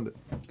dance around it.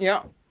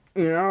 Yeah.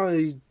 You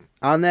know,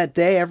 on that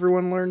day,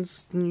 everyone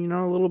learns, a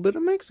little bit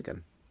of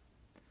Mexican.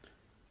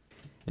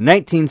 In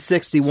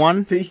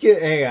 1961... Speaking of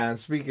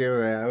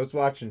that, I was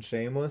watching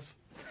Shameless.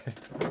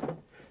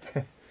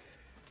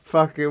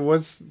 Fucking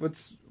what's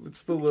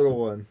the little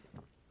one?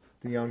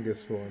 The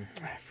youngest one.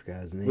 I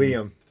forgot his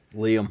name.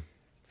 Liam.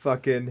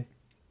 Fucking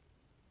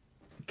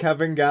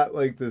Kevin got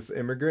like this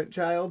immigrant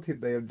child.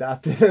 They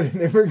adopted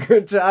an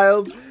immigrant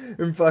child,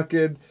 and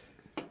fucking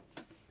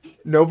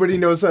nobody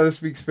knows how to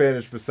speak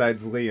Spanish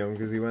besides Liam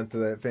because he went to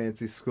that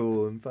fancy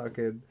school and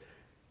fucking.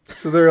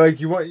 So they're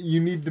like, you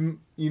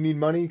need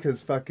money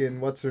because fucking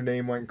what's her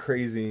name went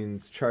crazy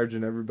and is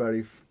charging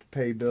everybody to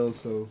pay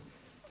bills. So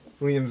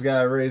Liam's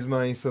gotta raise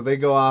money. So they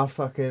go off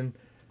fucking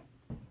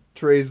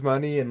to raise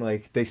money and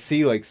like they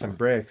see like some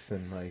bricks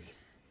and like.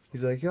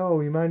 He's like, yo,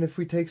 you mind if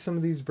we take some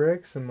of these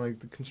bricks? And, like,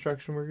 the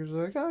construction workers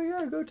are like, oh,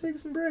 yeah, go take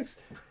some bricks.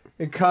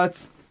 And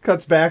cuts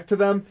back to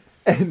them,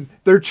 and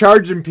they're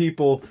charging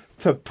people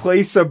to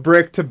place a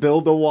brick to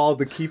build a wall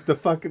to keep the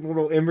fucking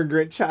little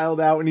immigrant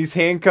child out, and he's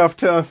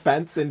handcuffed to a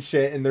fence and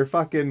shit, and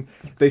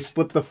they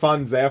split the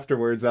funds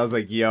afterwards. I was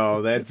like,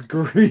 yo, that's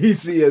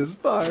greasy as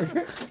fuck.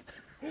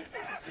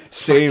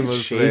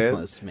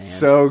 Shameless, man.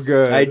 So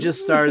good. I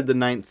just started the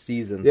 9th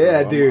season. So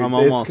yeah, dude. I'm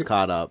almost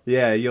caught up.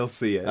 Yeah, you'll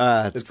see it.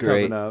 It's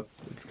great. Coming up.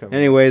 It's coming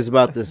Anyways,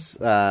 about this,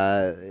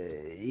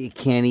 you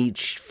can't eat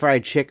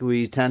fried chicken with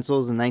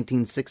utensils. In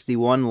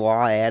 1961,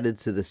 law added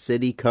to the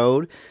city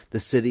code, the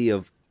city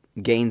of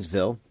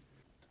Gainesville.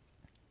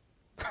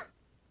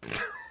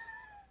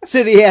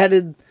 City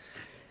added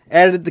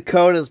the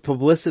code as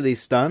publicity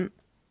stunt.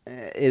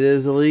 It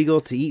is illegal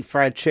to eat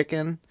fried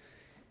chicken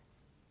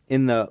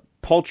in the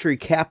poultry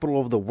capital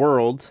of the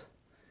world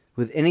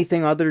with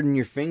anything other than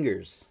your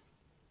fingers.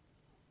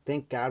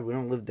 Thank God we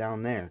don't live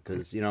down there,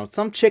 because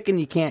some chicken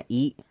you can't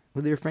eat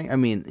with your finger. I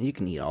mean, you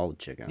can eat all the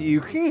chicken.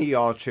 You can eat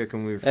all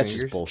chicken with your fingers.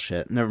 That's just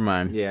bullshit. Never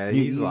mind. Yeah,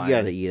 you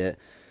gotta eat it.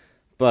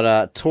 But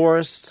a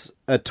tourist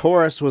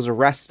was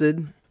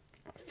arrested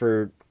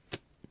for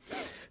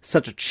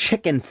such a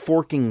chicken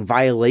forking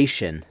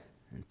violation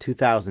in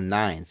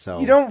 2009. So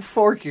you don't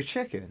fork your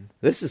chicken.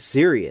 This is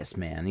serious,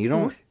 man. You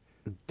don't.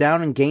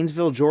 Down in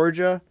Gainesville,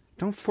 Georgia,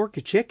 don't fork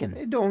your chicken.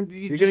 You're going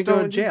to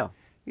go to jail.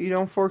 You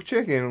don't fork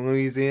chicken in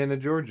Louisiana,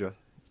 Georgia.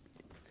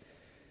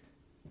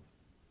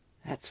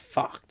 That's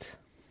fucked.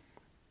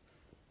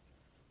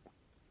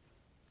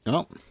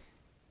 Well,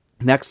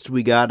 next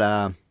we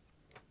got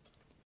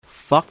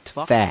fucked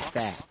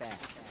facts.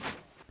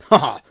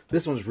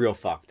 This one's real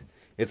fucked.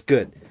 It's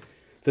good.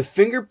 The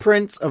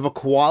fingerprints of a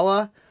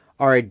koala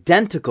are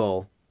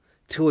identical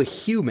to a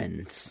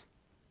human's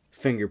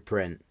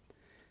fingerprint.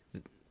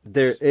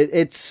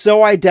 It's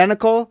so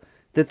identical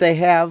that they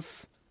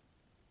have,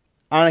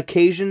 on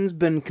occasions,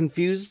 been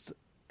confused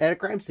at a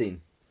crime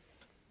scene.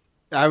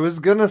 I was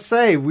gonna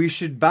say we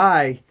should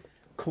buy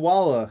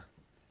koala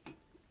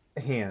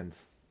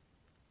hands,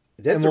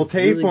 and we'll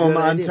tape them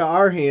onto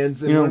our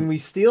hands. And when we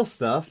steal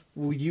stuff,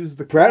 we'll use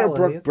the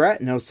koala hands.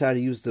 Brett knows how to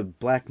use the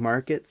black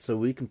market, so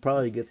we can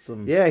probably get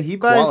some. Yeah, he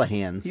buys koala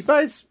hands. He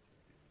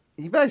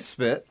buys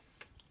spit.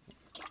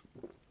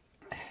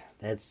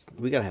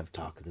 We gotta have a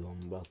talk to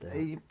him about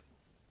that.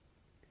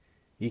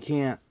 You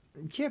can't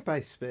buy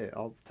spit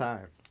all the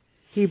time.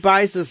 He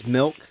buys this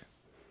milk,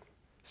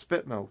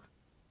 spit milk.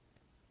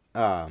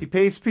 He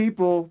pays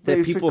people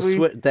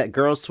that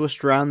girls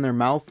switched around their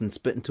mouth and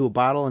spit into a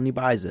bottle, and he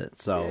buys it.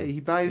 So yeah, he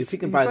buys. If he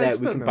can buy that,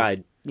 we can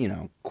buy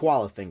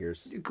koala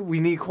fingers. We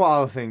need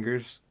koala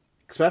fingers,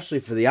 especially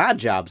for the odd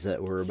jobs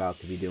that we're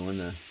about to be doing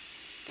to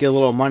get a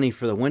little money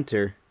for the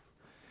winter.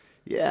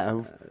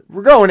 Yeah,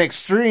 we're going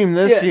extreme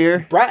this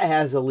year. Brett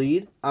has a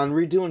lead on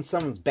redoing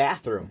someone's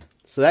bathroom,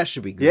 so that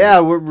should be good. Yeah,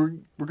 we're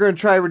going to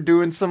try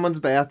redoing someone's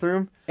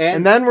bathroom,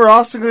 and then we're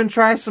also going to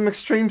try some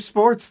extreme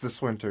sports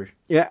this winter.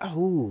 Yeah,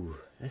 ooh,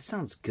 that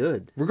sounds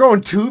good. We're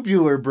going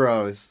tubular,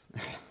 bros.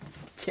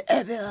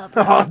 Oh,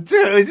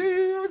 dude,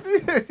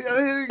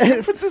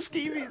 put the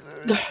skeevies.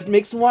 It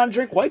makes me want to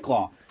drink White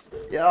Claw.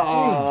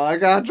 Oh, I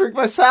gotta drink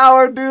my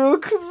sour,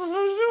 dude.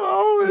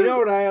 You know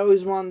what I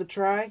always wanted to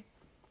try?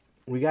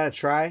 We gotta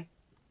try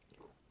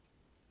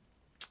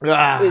is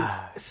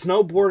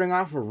snowboarding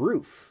off a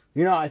roof.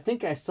 I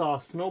think I saw a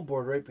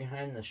snowboard right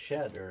behind the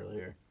shed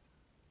earlier.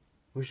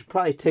 We should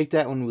probably take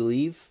that when we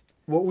leave.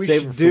 What we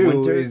should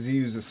do is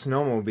use a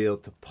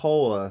snowmobile to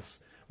pull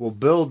us. We'll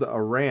build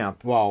a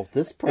ramp. Well,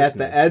 this person at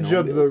the edge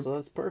of the. So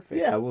that's perfect.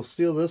 Yeah, we'll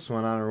steal this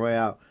one on our way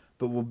out,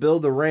 but we'll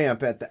build a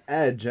ramp at the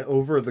edge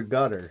over the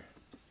gutter.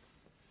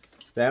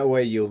 That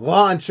way, you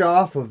launch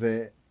off of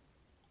it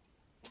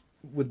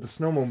with the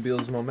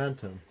snowmobile's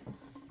momentum.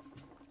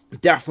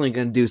 Definitely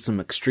gonna do some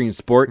extreme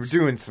sports. We're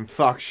doing some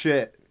fuck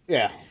shit.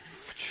 Yeah.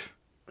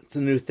 It's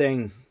a new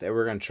thing that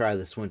we're gonna try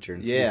this winter.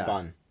 And it's gonna be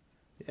fun.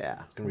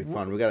 Yeah. It's gonna be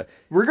fun. We're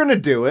gonna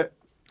do it.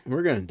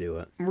 We're gonna do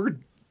it.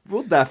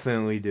 We'll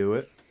definitely do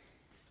it.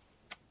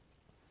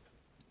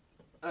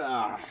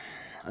 The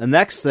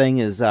next thing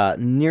is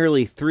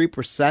nearly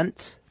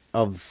 3%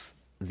 of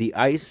the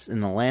ice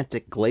in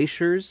Atlantic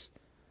glaciers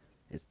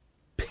is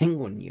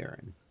penguin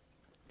urine.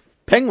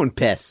 Penguin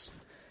piss.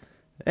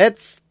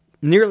 That's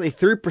nearly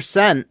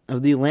 3%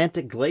 of the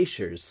Atlantic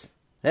glaciers.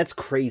 That's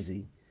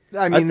crazy.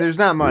 I mean, there's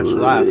not much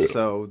left,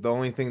 so the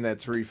only thing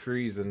that's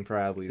refreezing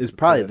probably is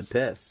the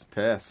piss.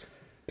 Piss.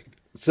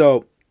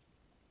 So,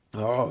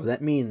 that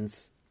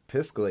means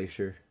Piss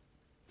glacier.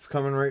 It's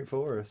coming right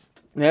for us.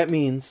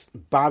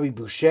 Bobby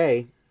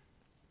Boucher,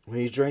 when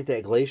he drank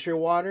that glacier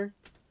water,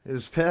 It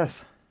was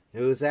piss.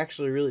 it was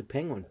actually really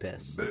penguin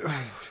piss.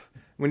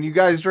 When you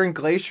guys drink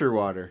glacier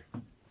water,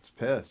 it's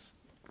piss.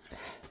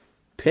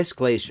 Piss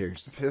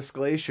glaciers. Piss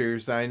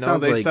glaciers. I know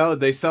Sounds like-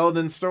 they sell it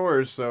in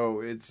stores,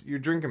 so you're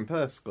drinking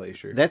piss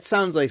glacier. That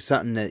sounds like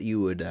something that you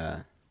would,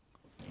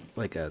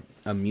 like a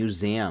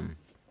museum.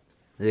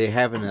 They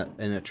have in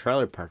a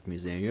trailer park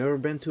museum. You ever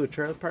been to a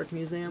trailer park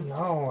museum?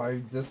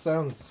 No, this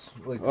sounds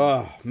like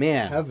Oh,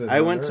 man. Heaven I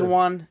on went to earth.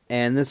 one,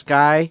 and this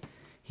guy,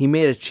 he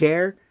made a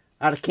chair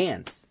out of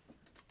cans.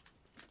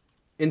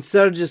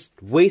 Instead of just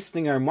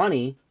wasting our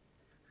money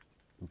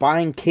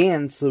buying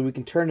cans so we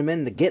can turn them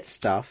in to get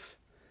stuff,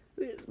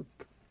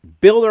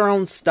 build our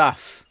own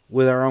stuff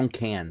with our own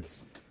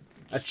cans.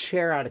 A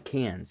chair out of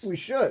cans. we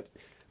should.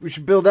 We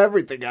should build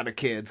everything out of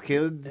cans,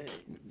 kid.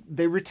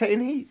 They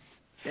retain heat.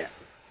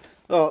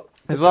 Well,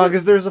 As long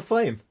as there's a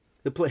flame.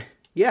 the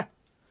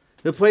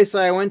place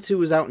I went to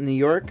was out in New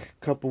York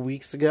a couple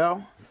weeks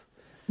ago.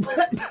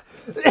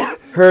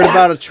 Heard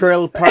about a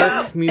trailer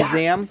park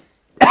museum.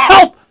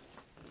 Help!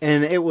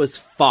 And it was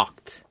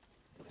fucked.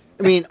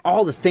 I mean,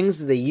 all the things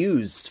that they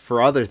used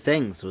for other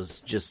things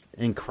was just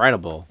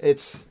incredible.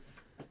 It's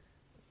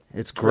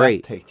It's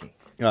great. breathtaking.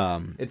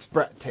 Um, It's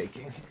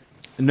breathtaking.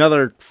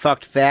 another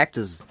fucked fact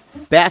is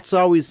bats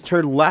always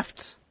turn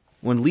left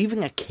when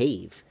leaving a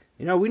cave.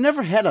 You know, we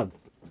never had a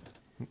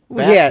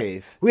Bat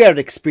cave. We had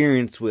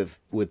experience with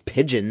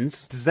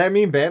pigeons. Does that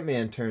mean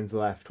Batman turns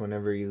left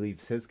whenever he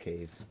leaves his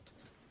cave?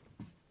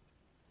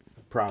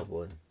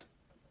 Probably.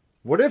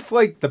 What if,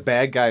 like, the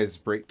bad guys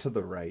break to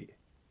the right,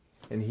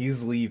 and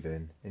he's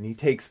leaving, and he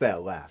takes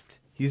that left?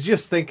 He's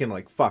just thinking,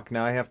 like, fuck,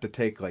 now I have to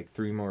take, like,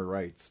 3 more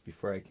rights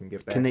before I can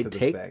get back Can they to this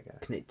take? bad guy.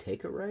 Can they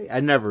take it right? I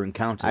never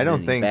encountered. I don't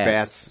any think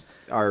bats. bats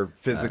are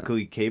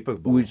physically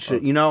capable. We should,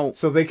 of- you know,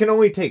 So they can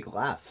only take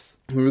lefts.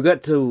 when we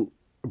got to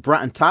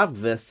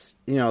Bratislava,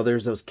 you know,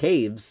 there's those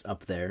caves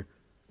up there.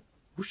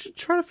 We should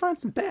try to find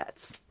some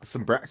bats.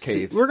 Some brat See,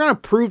 caves. we're gonna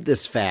prove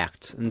this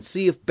fact and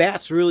see if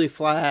bats really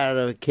fly out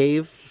of a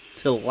cave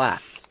to the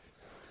left.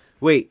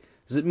 Wait,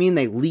 does it mean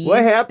they leave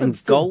What happens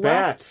and go to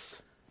bats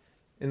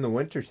in the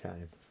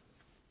wintertime?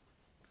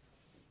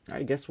 left?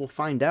 I guess we'll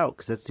find out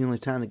because that's the only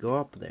time to go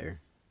up there.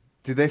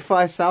 Do they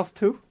fly south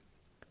too?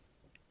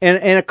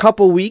 And in a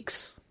couple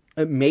weeks,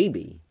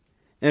 maybe.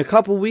 In a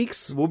couple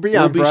weeks, We'll be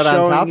on Brett on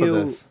showing top of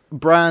you this.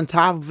 Brett on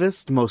top of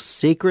this, the most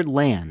sacred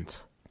land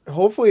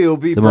Hopefully it'll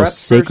be The most Brett's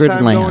sacred first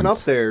time going land. up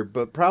there,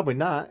 but probably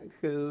not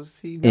because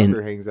he in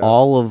never hangs out.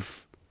 all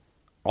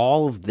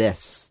of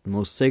this, the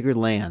most sacred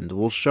land.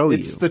 We'll show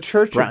It's you. the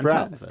Church Brett of on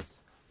top Brett. of us.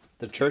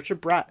 The Church of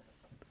Brett.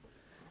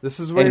 This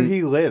is where And-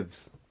 he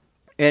lives.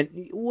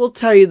 And we'll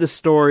tell you the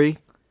story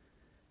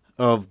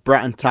of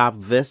Brett on top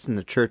of this and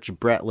the Church of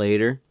Brett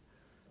later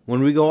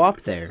when we go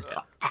up there.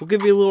 We'll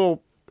give you a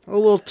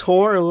little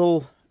tour, a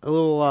little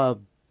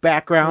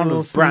background A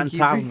little of Brett on sneaky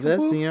top of peek.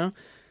 this. You know,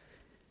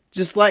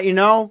 just let you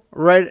know,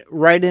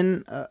 right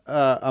in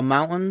a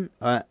mountain,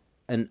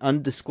 an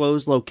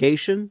undisclosed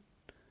location.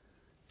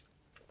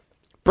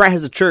 Brett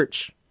has a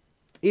church.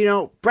 You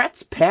know,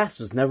 Brett's past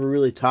was never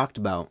really talked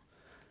about,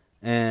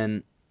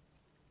 and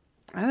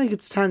I think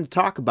it's time to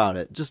talk about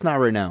it. Just not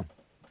right now.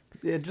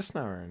 Yeah, just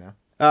not right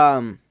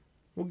now.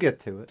 We'll get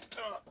to it.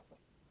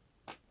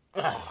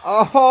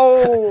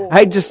 Oh!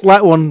 I just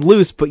let one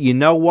loose, but you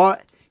know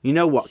what? You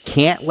know what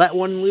can't let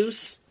one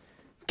loose?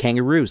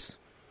 Kangaroos.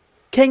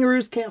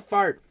 Kangaroos can't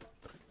fart.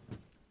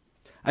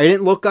 I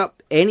didn't look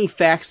up any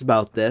facts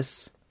about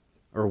this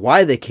or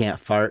why they can't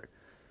fart.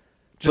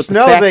 Just the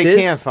know fact they is-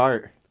 can't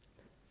fart.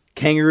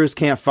 Kangaroos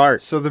can't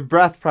fart. So the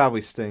breath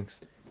probably stinks.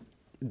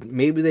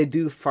 Maybe they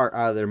do fart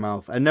out of their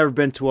mouth. I've never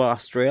been to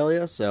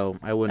Australia, so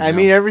I wouldn't I know.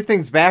 mean,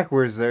 everything's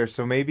backwards there,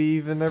 so maybe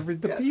even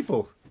the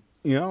people.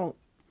 You know,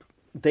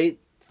 they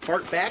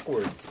fart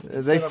backwards.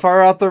 They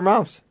fart out their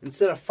mouths.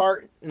 Instead of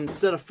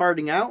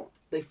farting out,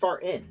 they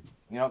fart in.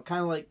 You know,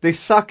 kind of like They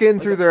suck in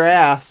through their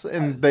ass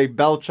and they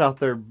belch out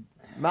their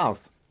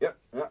mouth. Yep.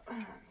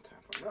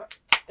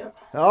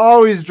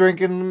 Oh, he's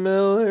drinking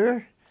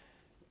Miller.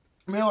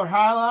 Miller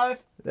High Life.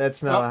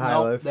 That's not a high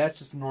life. That's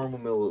just normal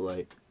Miller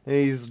Lite. And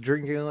he's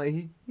drinking like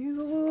he's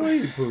a little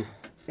lady poo.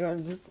 You know,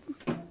 just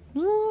a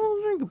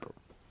little drinkable.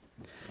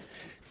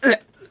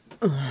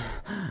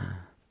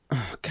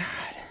 Oh God!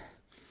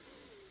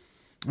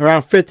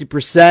 Around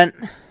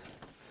 50%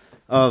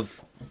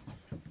 of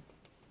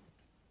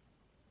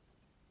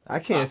I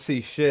can't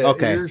see shit.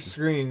 Okay. Your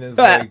screen is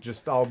like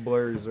just all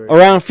blurs right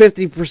around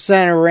 50%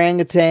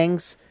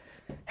 orangutans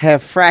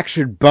have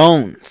fractured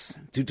bones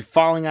due to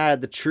falling out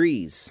of the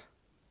trees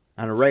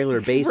on a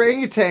regular basis.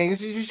 Orangutans,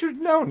 you should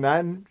know,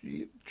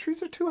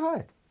 trees are too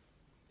high.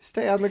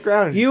 Stay on the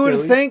ground. You would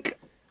silly. think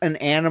an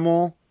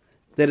animal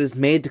that is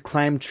made to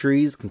climb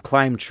trees can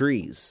climb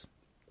trees.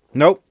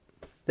 Nope.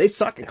 They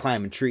suck at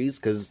climbing trees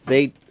because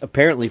they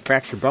apparently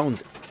fracture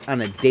bones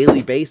on a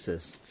daily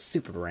basis.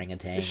 Stupid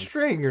orangutans.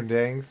 Stringer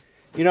dangs.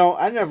 You know,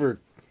 I never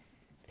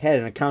had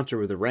an encounter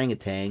with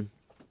orangutan.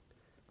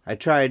 I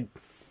tried,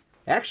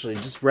 actually,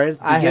 just right at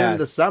the I beginning had. of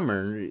the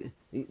summer.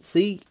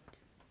 See,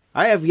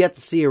 I have yet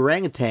to see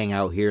orangutan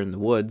out here in the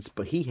woods,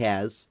 but he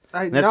has.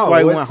 That's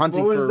why we went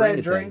hunting what was for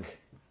that orangutan. drink?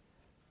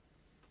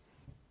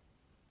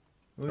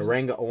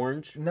 Oranga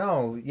orange?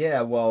 No,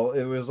 yeah, well,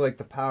 it was like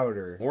the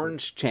powder.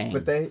 Orange Chang.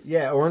 But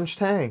orange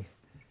tang.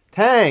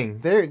 Tang!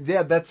 There,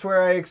 yeah, that's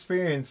where I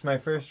experienced my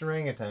first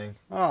orangutan.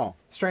 Oh.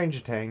 Stranger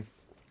tang.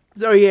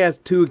 So he has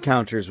 2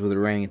 encounters with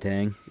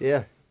orangutan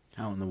Yeah.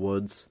 out in the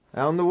woods.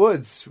 Out in the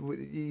woods.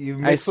 You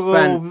mix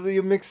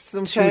you mix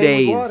some 2 tang with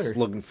days water.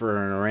 looking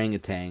for an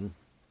orangutan.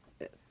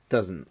 It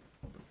doesn't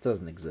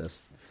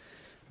exist.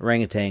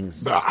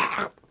 Orangutans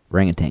are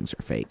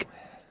fake.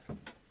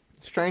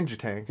 Stranger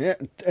tangs. Yeah,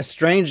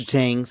 strange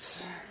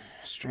tangs.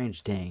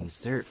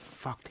 They're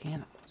fucked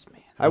animals,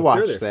 man. I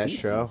watched that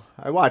show.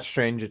 I watched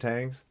Stranger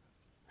Tangs.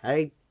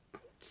 I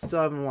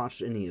still haven't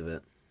watched any of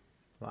it.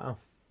 Wow.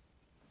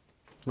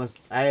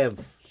 I have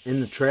in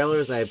the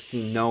trailers. I have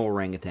seen no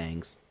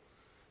orangutans.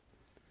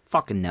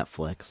 Fucking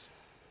Netflix.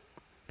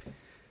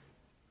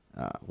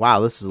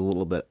 Wow, this is a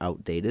little bit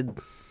outdated.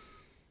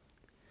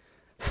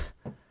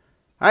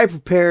 I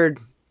prepared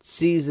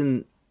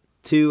season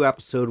 2,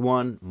 episode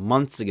 1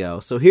 months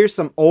ago. So here's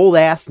some old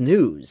ass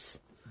news.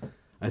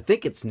 I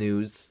think it's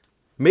news.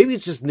 Maybe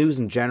it's just news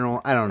in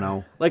general. I don't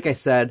know. Like I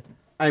said,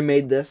 I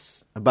made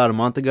this about a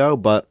month ago,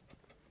 but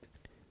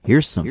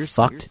here's some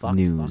fucked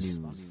news.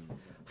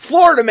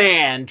 Florida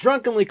man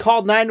drunkenly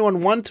called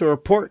 911 to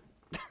report.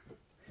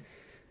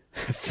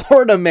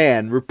 Florida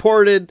man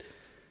reported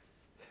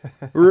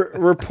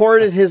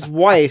his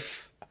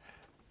wife.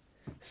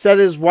 Said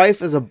his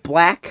wife is a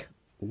black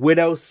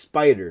widow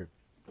spider.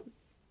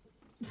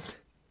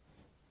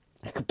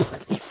 I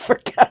completely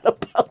forgot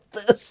about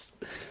this.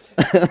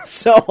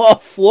 So, a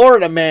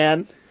Florida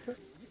man.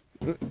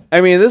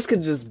 I mean, this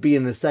could just be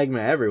in the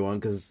segment of everyone,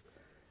 because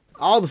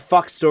all the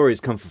fuck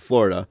stories come from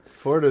Florida.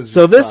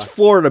 So this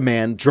Florida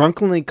man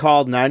drunkenly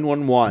called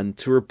 911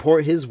 to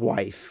report his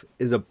wife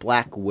is a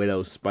black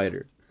widow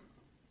spider.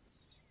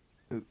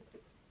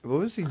 What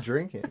was he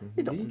drinking?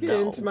 Did he get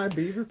know. into my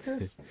beaver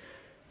piss?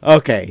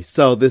 Okay,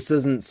 so this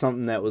isn't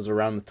something that was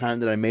around the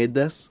time that I made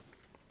this.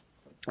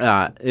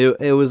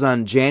 It was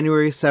on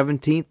January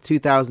 17th,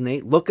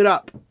 2008. Look it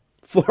up.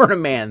 Florida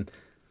man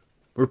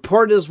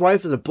reported his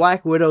wife as a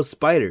black widow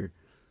spider.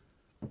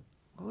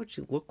 What would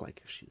she look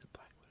like if she's a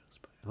black widow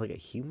spider? Like a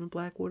human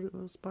black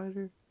widow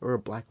spider? Or a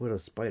black widow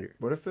spider?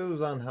 What if it was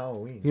on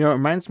Halloween? You know, it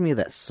reminds me of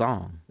that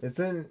song.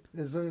 Isn't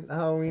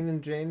Halloween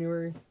in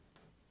January?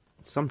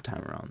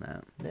 Sometime around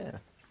that. Yeah.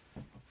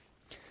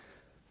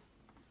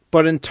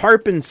 But in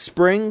Tarpon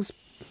Springs,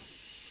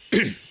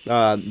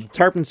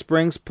 Tarpon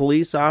Springs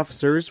police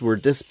officers were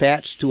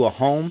dispatched to a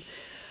home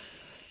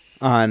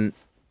on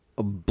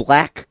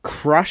Black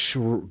Crush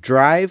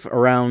Drive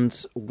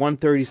around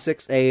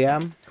 1:36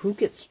 a.m. Who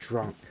gets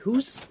drunk?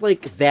 Who's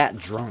like that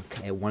drunk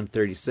at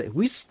 1:36?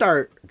 We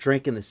start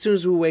drinking as soon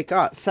as we wake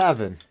up.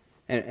 7.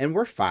 And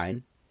we're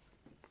fine.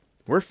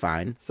 We're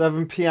fine.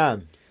 7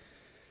 p.m.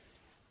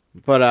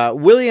 But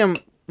William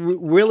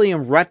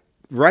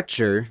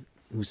Rutcher,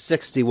 who's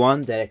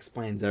 61, that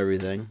explains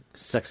everything.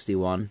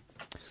 61.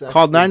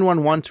 Called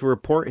 911 to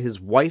report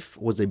his wife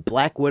was a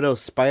black widow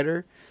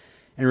spider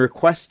and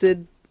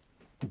requested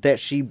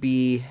that she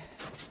be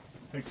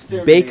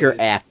Baker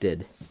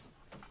acted.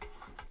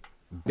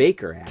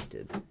 Baker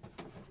acted? What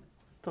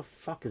the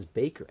fuck is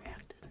Baker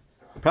acted?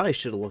 Probably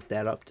should have looked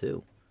that up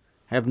too.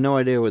 I have no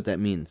idea what that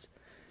means.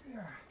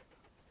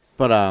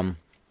 But,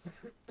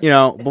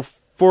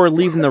 before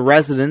leaving the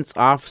residence,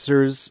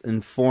 officers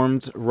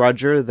informed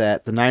Roger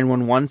that the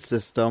 911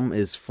 system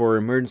is for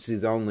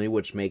emergencies only,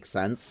 which makes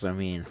sense. I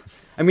mean,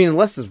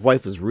 unless his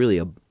wife is really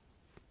a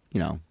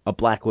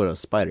black widow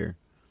spider.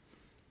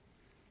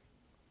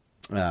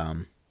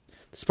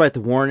 Despite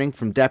the warning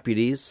from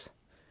deputies,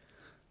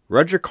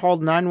 Roger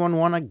called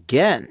 911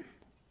 again,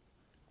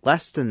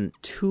 less than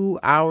 2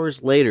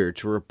 hours later,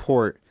 to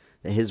report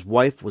that his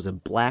wife was a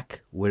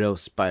black widow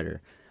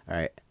spider. All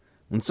right,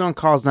 when someone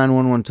calls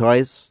 911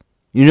 twice,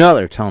 you know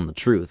they're telling the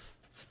truth.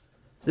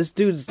 This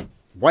dude's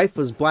wife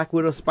was Black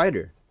Widow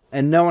Spider,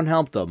 and no one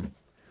helped him.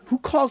 Who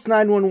calls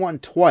 911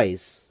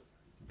 twice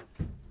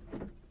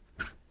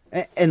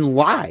and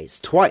lies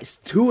twice,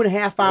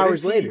 2.5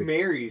 hours later? He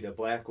married a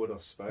Black Widow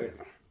Spider.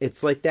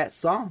 It's like that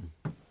song.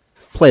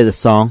 Play the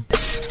song.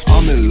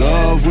 I'm in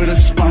love with a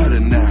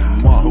spider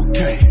now.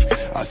 Okay,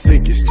 I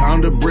think it's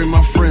time to bring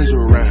my friends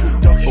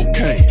around.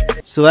 Okay.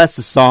 So that's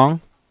the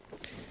song.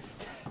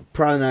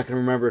 Probably not going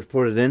to remember to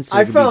put it in, so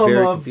I it fell be in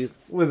very love confused.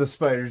 with a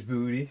spider's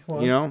booty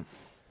once. You know?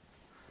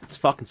 It's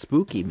fucking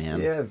spooky, man.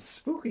 Yeah, it's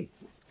spooky.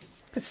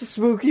 It's a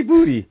spooky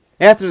booty.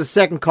 After the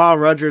second call,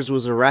 Rogers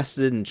was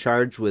arrested and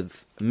charged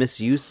with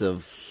misuse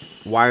of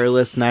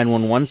wireless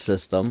 911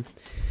 system.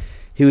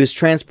 He was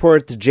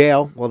transported to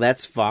jail. Well,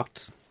 that's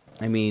fucked.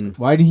 I mean,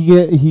 why did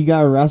he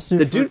got arrested?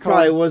 The dude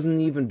probably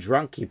wasn't even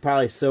drunk. He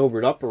probably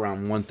sobered up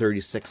around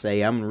 1:36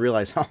 a.m. and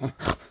realized, oh,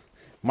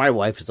 My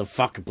wife is a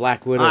fucking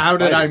Black Widow. How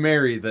did spider. I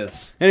marry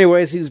this?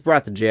 Anyways, he was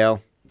brought to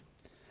jail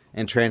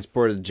and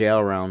transported to jail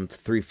around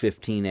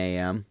 3:15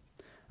 a.m.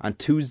 on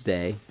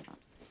Tuesday.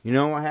 You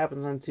know what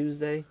happens on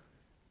Tuesday?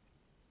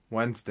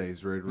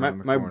 Wednesday's right My- around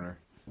the my- corner.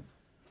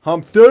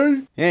 Hump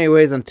day?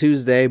 Anyways, on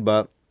Tuesday,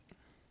 but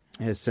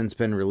has since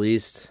been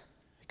released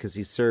because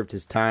he served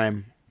his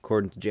time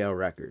according to jail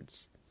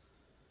records.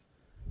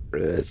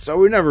 So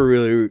we never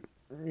really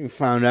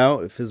found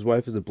out if his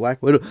wife is a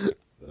Black Widow.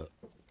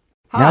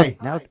 Hi.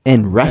 Now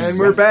in And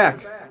we're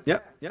back.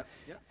 Yep.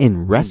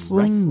 In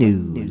wrestling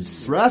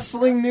news.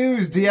 Wrestling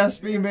news.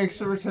 DSB makes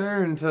a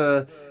return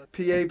to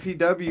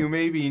PAPW.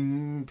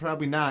 Maybe,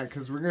 probably not,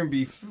 because we're going to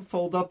be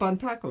fold up on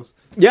tacos.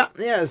 Yeah,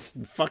 it's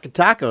fucking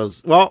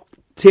tacos. Well,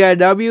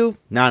 TIW,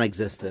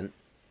 non-existent.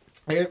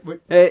 If you-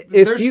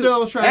 they're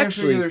still trying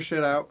actually, to figure their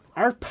shit out.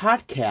 Our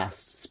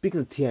podcast, speaking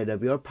of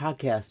TIW, our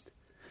podcast,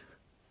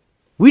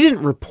 we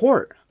didn't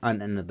report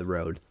on End of the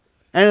Road.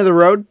 End of the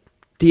Road,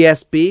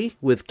 DSB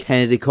with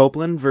Kennedy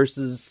Copeland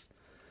versus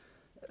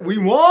We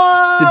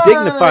won! the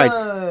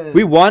Dignified.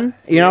 We won.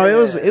 You know,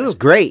 it was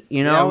great.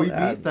 You know,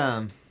 yeah, we beat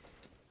them.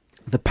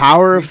 the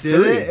power We of did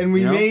three. it, and we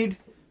you know? made,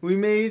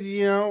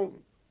 you know...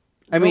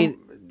 I mean,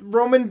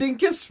 Roman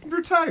Dinkus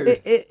retired.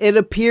 it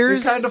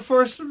appears... We kind of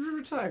forced him to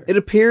retire. It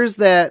appears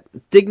that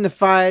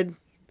Dignified...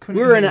 Couldn't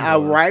we were in a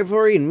handle us.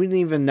 rivalry, and we didn't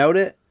even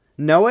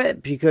know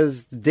it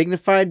because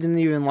Dignified didn't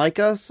even like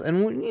us,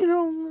 and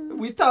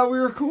We thought we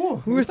were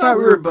cool. we thought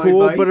we were cool,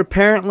 bye-bye. but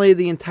apparently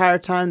the entire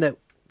time that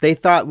they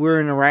thought we were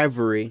in a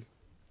rivalry,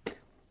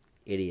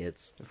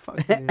 idiots.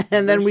 Fucking-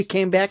 And then we they're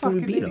came back and we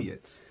fucking beat 'em.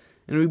 idiots.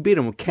 And we beat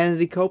him with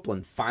Kennedy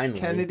Copeland, finally.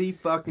 Kennedy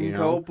fucking You know?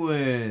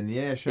 Copeland.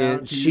 Yeah, shout out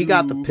And to she you.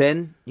 got the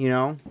pin, you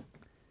know.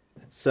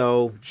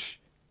 So,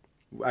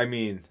 I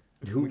mean,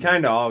 who, we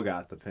kind of all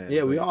got the pin.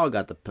 yeah, we but all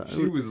got the pin.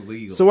 She was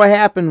legal. So what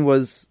happened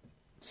was,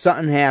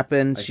 something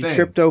happened. I She think.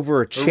 tripped over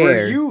a Or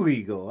chair. were you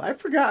legal? I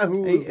forgot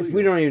who was legal.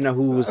 We don't even know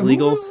who was Who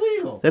legal. was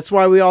legal? That's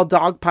why we all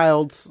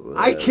dogpiled.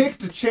 I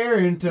kicked a chair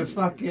into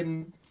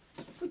fucking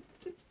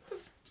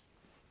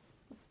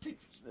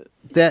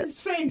that his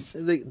face.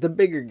 the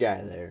bigger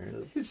guy there,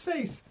 His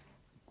face.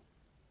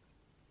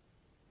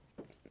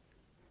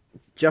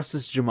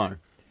 Justice Jamar.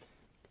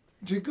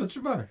 Jingle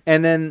Jamar.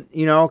 And then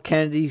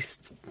Kennedy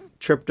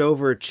tripped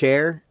over a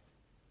chair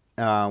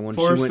when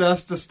Forced she went.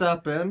 us to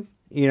step in.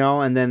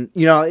 And then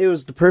it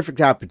was the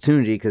perfect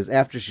opportunity because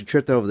after she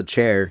tripped over the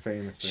chair,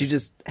 Famously. she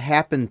just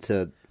happened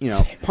to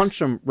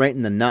punch him right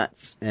in the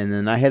nuts, and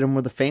then I hit him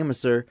with a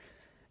famouser,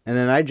 and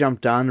then I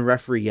jumped on. The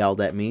referee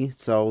yelled at me,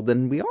 so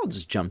then we all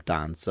just jumped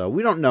on. So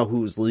we don't know who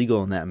was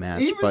legal in that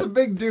match. He was but a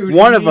big dude.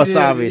 one He of us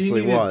needed-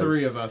 obviously he needed was.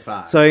 3 of us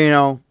on.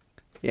 So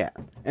yeah.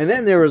 And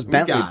then there was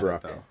Bentley got it,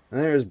 Brook. though. And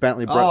there was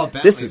Bentley Brook. Oh,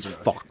 Bentley this is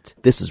Brook. fucked.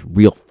 This is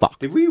real fucked.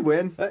 Did we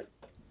win? Uh,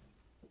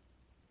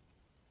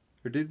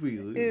 Or did we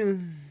lose?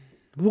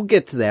 We'll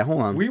get to that.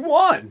 Hold on. We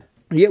won.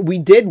 Yeah, we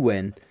did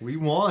win. We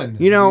won.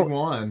 You know, we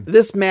won.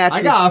 This match.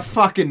 I got a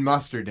fucking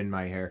mustard in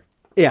my hair.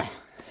 Yeah.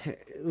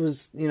 It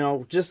was,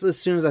 just as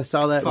soon as I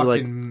saw that, we're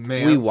like, Fucking we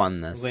Mance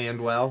won this.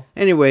 Landwell.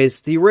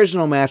 Anyways, the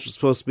original match was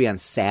supposed to be on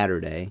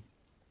Saturday.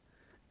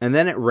 And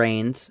then it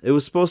rained. It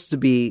was supposed to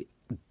be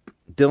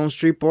Dillon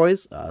Street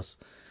Boys, us,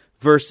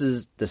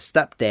 versus the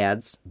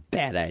Stepdads,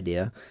 bad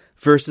idea,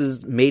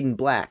 versus Maiden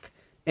Black.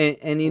 And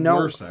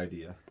Worst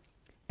idea.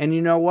 And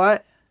you know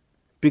what?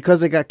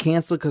 Because it got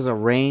canceled because of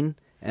rain,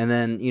 and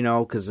then,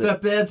 because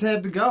Stepdads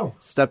had to go.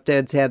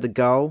 Stepdads had to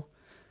go.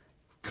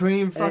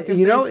 Cream fucking.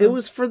 It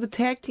was for the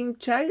tag team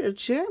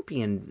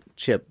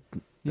championship.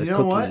 You know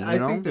cookie, what? I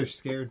think they're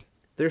scared.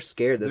 they're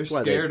scared. That's They're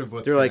why scared of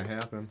what's they're going like, to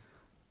happen.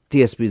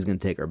 DSB's gonna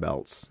take our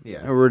belts. Yeah.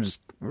 And we're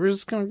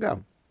just gonna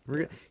go.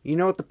 You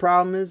know what the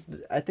problem is?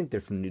 I think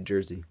they're from New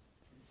Jersey.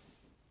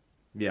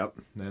 Yep,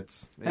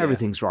 that's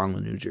Everything's wrong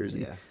with New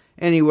Jersey. Yeah.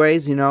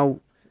 Anyways,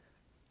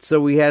 so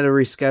we had to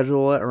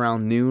reschedule it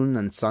around noon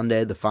on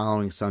Sunday, the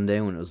following Sunday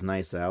when it was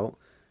nice out.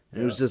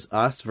 And It was just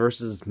us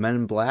versus Men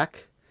in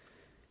Black,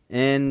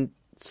 and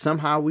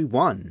somehow we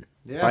won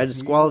by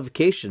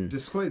disqualification.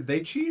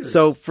 They cheated.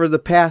 So for the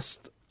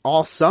past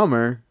all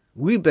summer,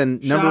 we've been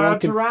number shout one.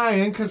 out to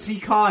Ryan because he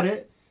caught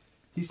it.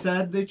 He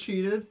said they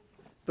cheated.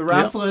 The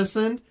ref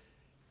listened.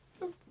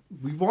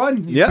 We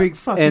won. You big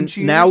fucking and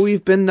cheaters. now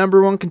we've been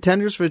number one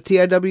contenders for the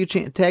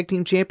TIW Tag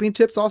Team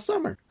Championships all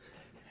summer.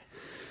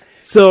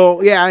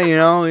 So yeah,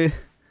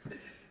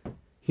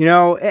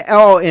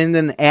 oh, and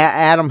then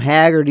Adam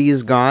Haggerty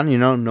is gone.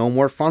 No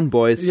more Fun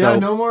Boys. Yeah, So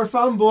no more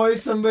Fun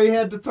Boys. Somebody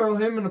had to throw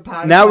him in a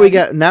pot. now we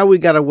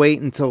got to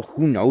wait until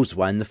who knows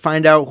when to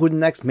find out who the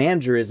next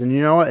manager is. And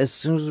you know what? As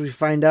soon as we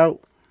find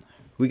out,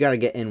 we got to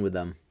get in with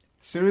them.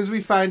 As soon as we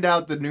find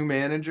out the new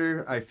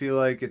manager, I feel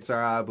like it's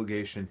our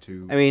obligation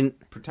to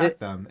protect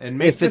them and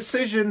make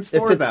decisions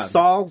for them. If it's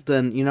Saul,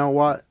 then you know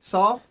what?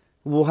 Saul?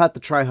 We'll have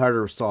to try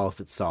harder with Saul if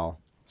it's Saul.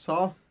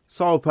 Saul?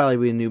 Saul will probably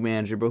be a new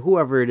manager, but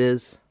whoever it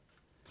is...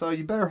 So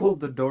you better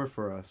hold the door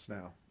for us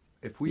now.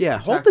 If we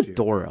hold the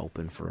door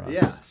open for us.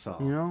 Yeah, Saul.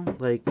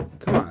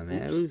 Come on,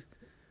 man.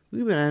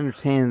 We've been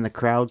entertaining the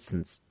crowd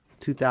since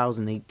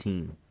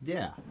 2018.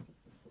 Yeah.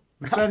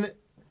 We've been...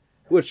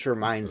 Which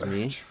reminds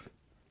me,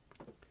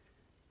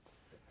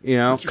 you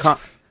know,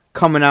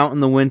 coming out in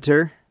the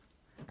winter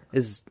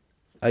is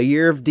a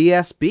year of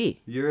DSB.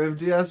 Year of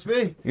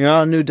DSB. You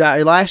know,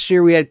 last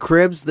year we had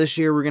Cribs. This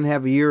year we're going to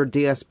have a year of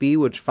DSB,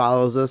 which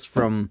follows us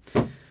from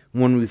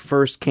when we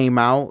first came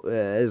out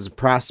as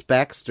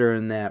prospects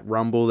during that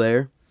Rumble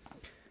there,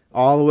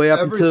 all the way up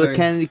until the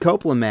Kennedy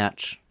Copeland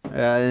match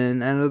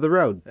and end of the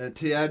road. At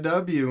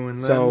TIW,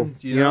 and so, then,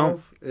 you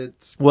know,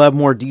 we'll have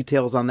more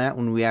details on that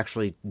when we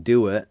actually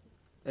do it.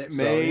 It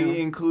may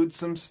include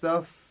some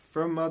stuff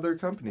from other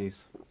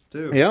companies,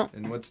 too. Yeah.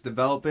 And what's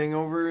developing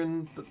over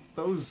in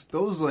those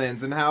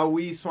lands and how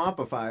we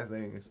swampify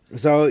things.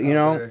 So, you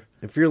know,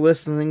 if you're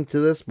listening to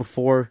this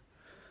before,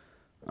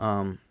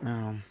 let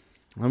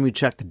me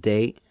check the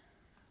date.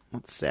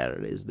 What's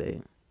Saturday's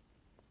date?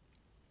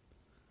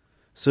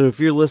 So if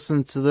you're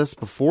listening to this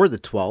before the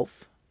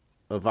 12th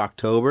of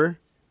October,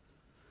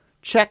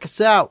 check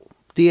us out.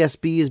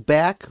 DSB is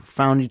back.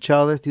 Found each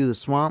other through the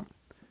swamp.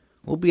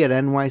 We'll be at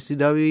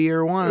NYCW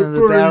Year 1 of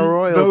the Battle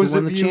Royal. Those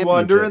of you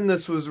wondering,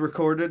 this was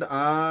recorded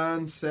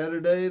on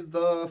Saturday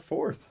the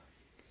 4th.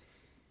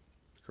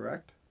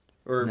 Correct?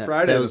 Or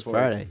Friday the 4th.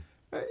 Friday.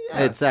 Yeah,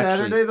 it's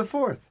Saturday the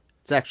 4th.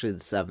 It's actually the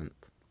 7th.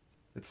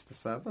 It's the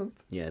 7th?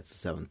 Yeah,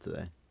 it's the 7th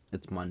today.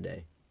 It's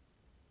Monday.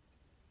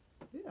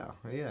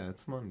 Yeah,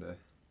 it's Monday.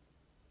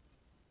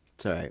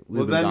 It's alright.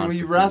 Well, then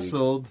we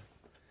wrestled.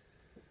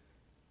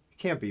 It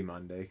can't be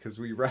Monday, because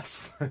we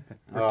wrestled.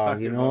 Oh,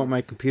 you know what?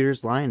 My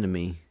computer's lying to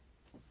me.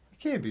 It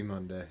can't be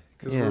Monday,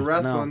 because we're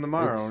wrestling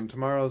tomorrow, and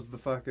tomorrow's the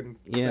fucking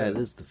 5th. Yeah, it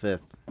is the 5th.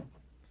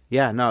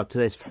 Yeah, no,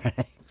 today's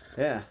Friday.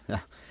 Yeah.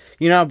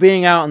 You know,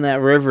 being out in that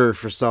river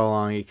for so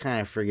long, you kind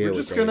of forget We're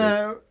just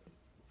gonna,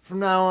 from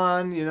now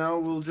on, you know,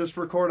 we'll just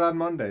record on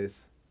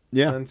Mondays.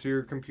 Yeah. Since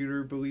your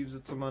computer believes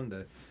it's a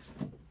Monday.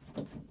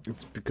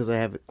 It's because I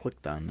have it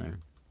clicked on there.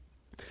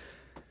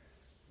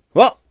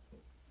 Well,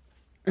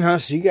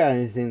 so you got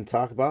anything to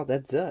talk about?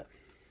 That's it.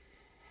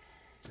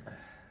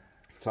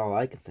 That's all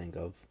I can think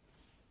of.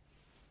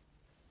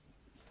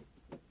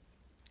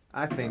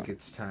 I think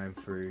it's time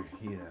for,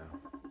 you know.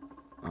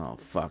 Oh,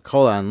 fuck.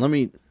 Hold on. Let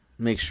me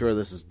make sure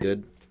this is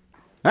good.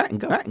 All right, and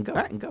go.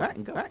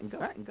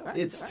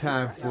 It's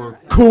time for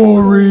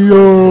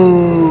Choreo!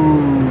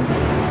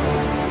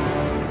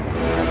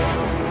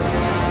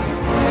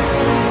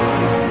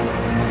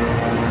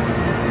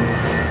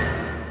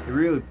 It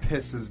really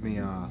pisses me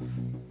off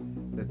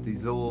that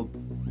these old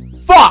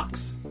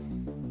fucks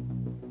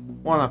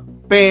want to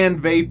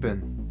ban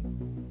vaping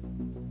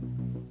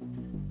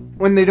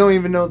when they don't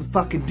even know the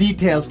fucking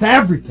details to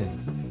everything.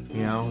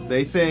 You know,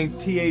 they think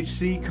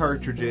THC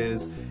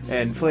cartridges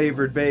and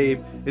flavored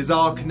vape is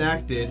all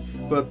connected,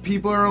 but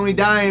people are only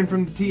dying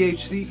from the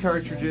THC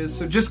cartridges,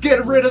 so just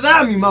get rid of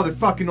them, you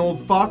motherfucking old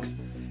fucks.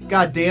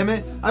 God damn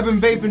it, I've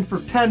been vaping for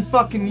 10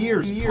 fucking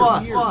years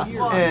plus,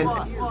 and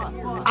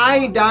I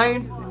ain't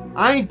dying.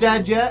 I ain't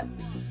dead yet.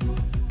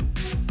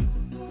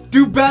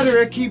 Do better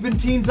at keeping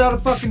teens out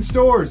of fucking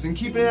stores and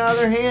keeping it out of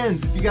their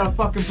hands if you got a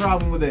fucking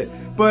problem with it.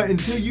 But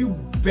until you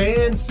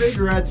ban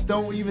cigarettes,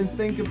 don't even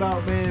think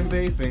about banning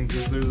vaping,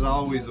 because there's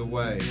always a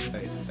way.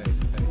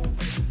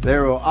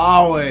 There will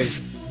always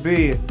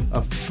be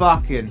a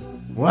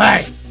fucking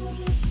way.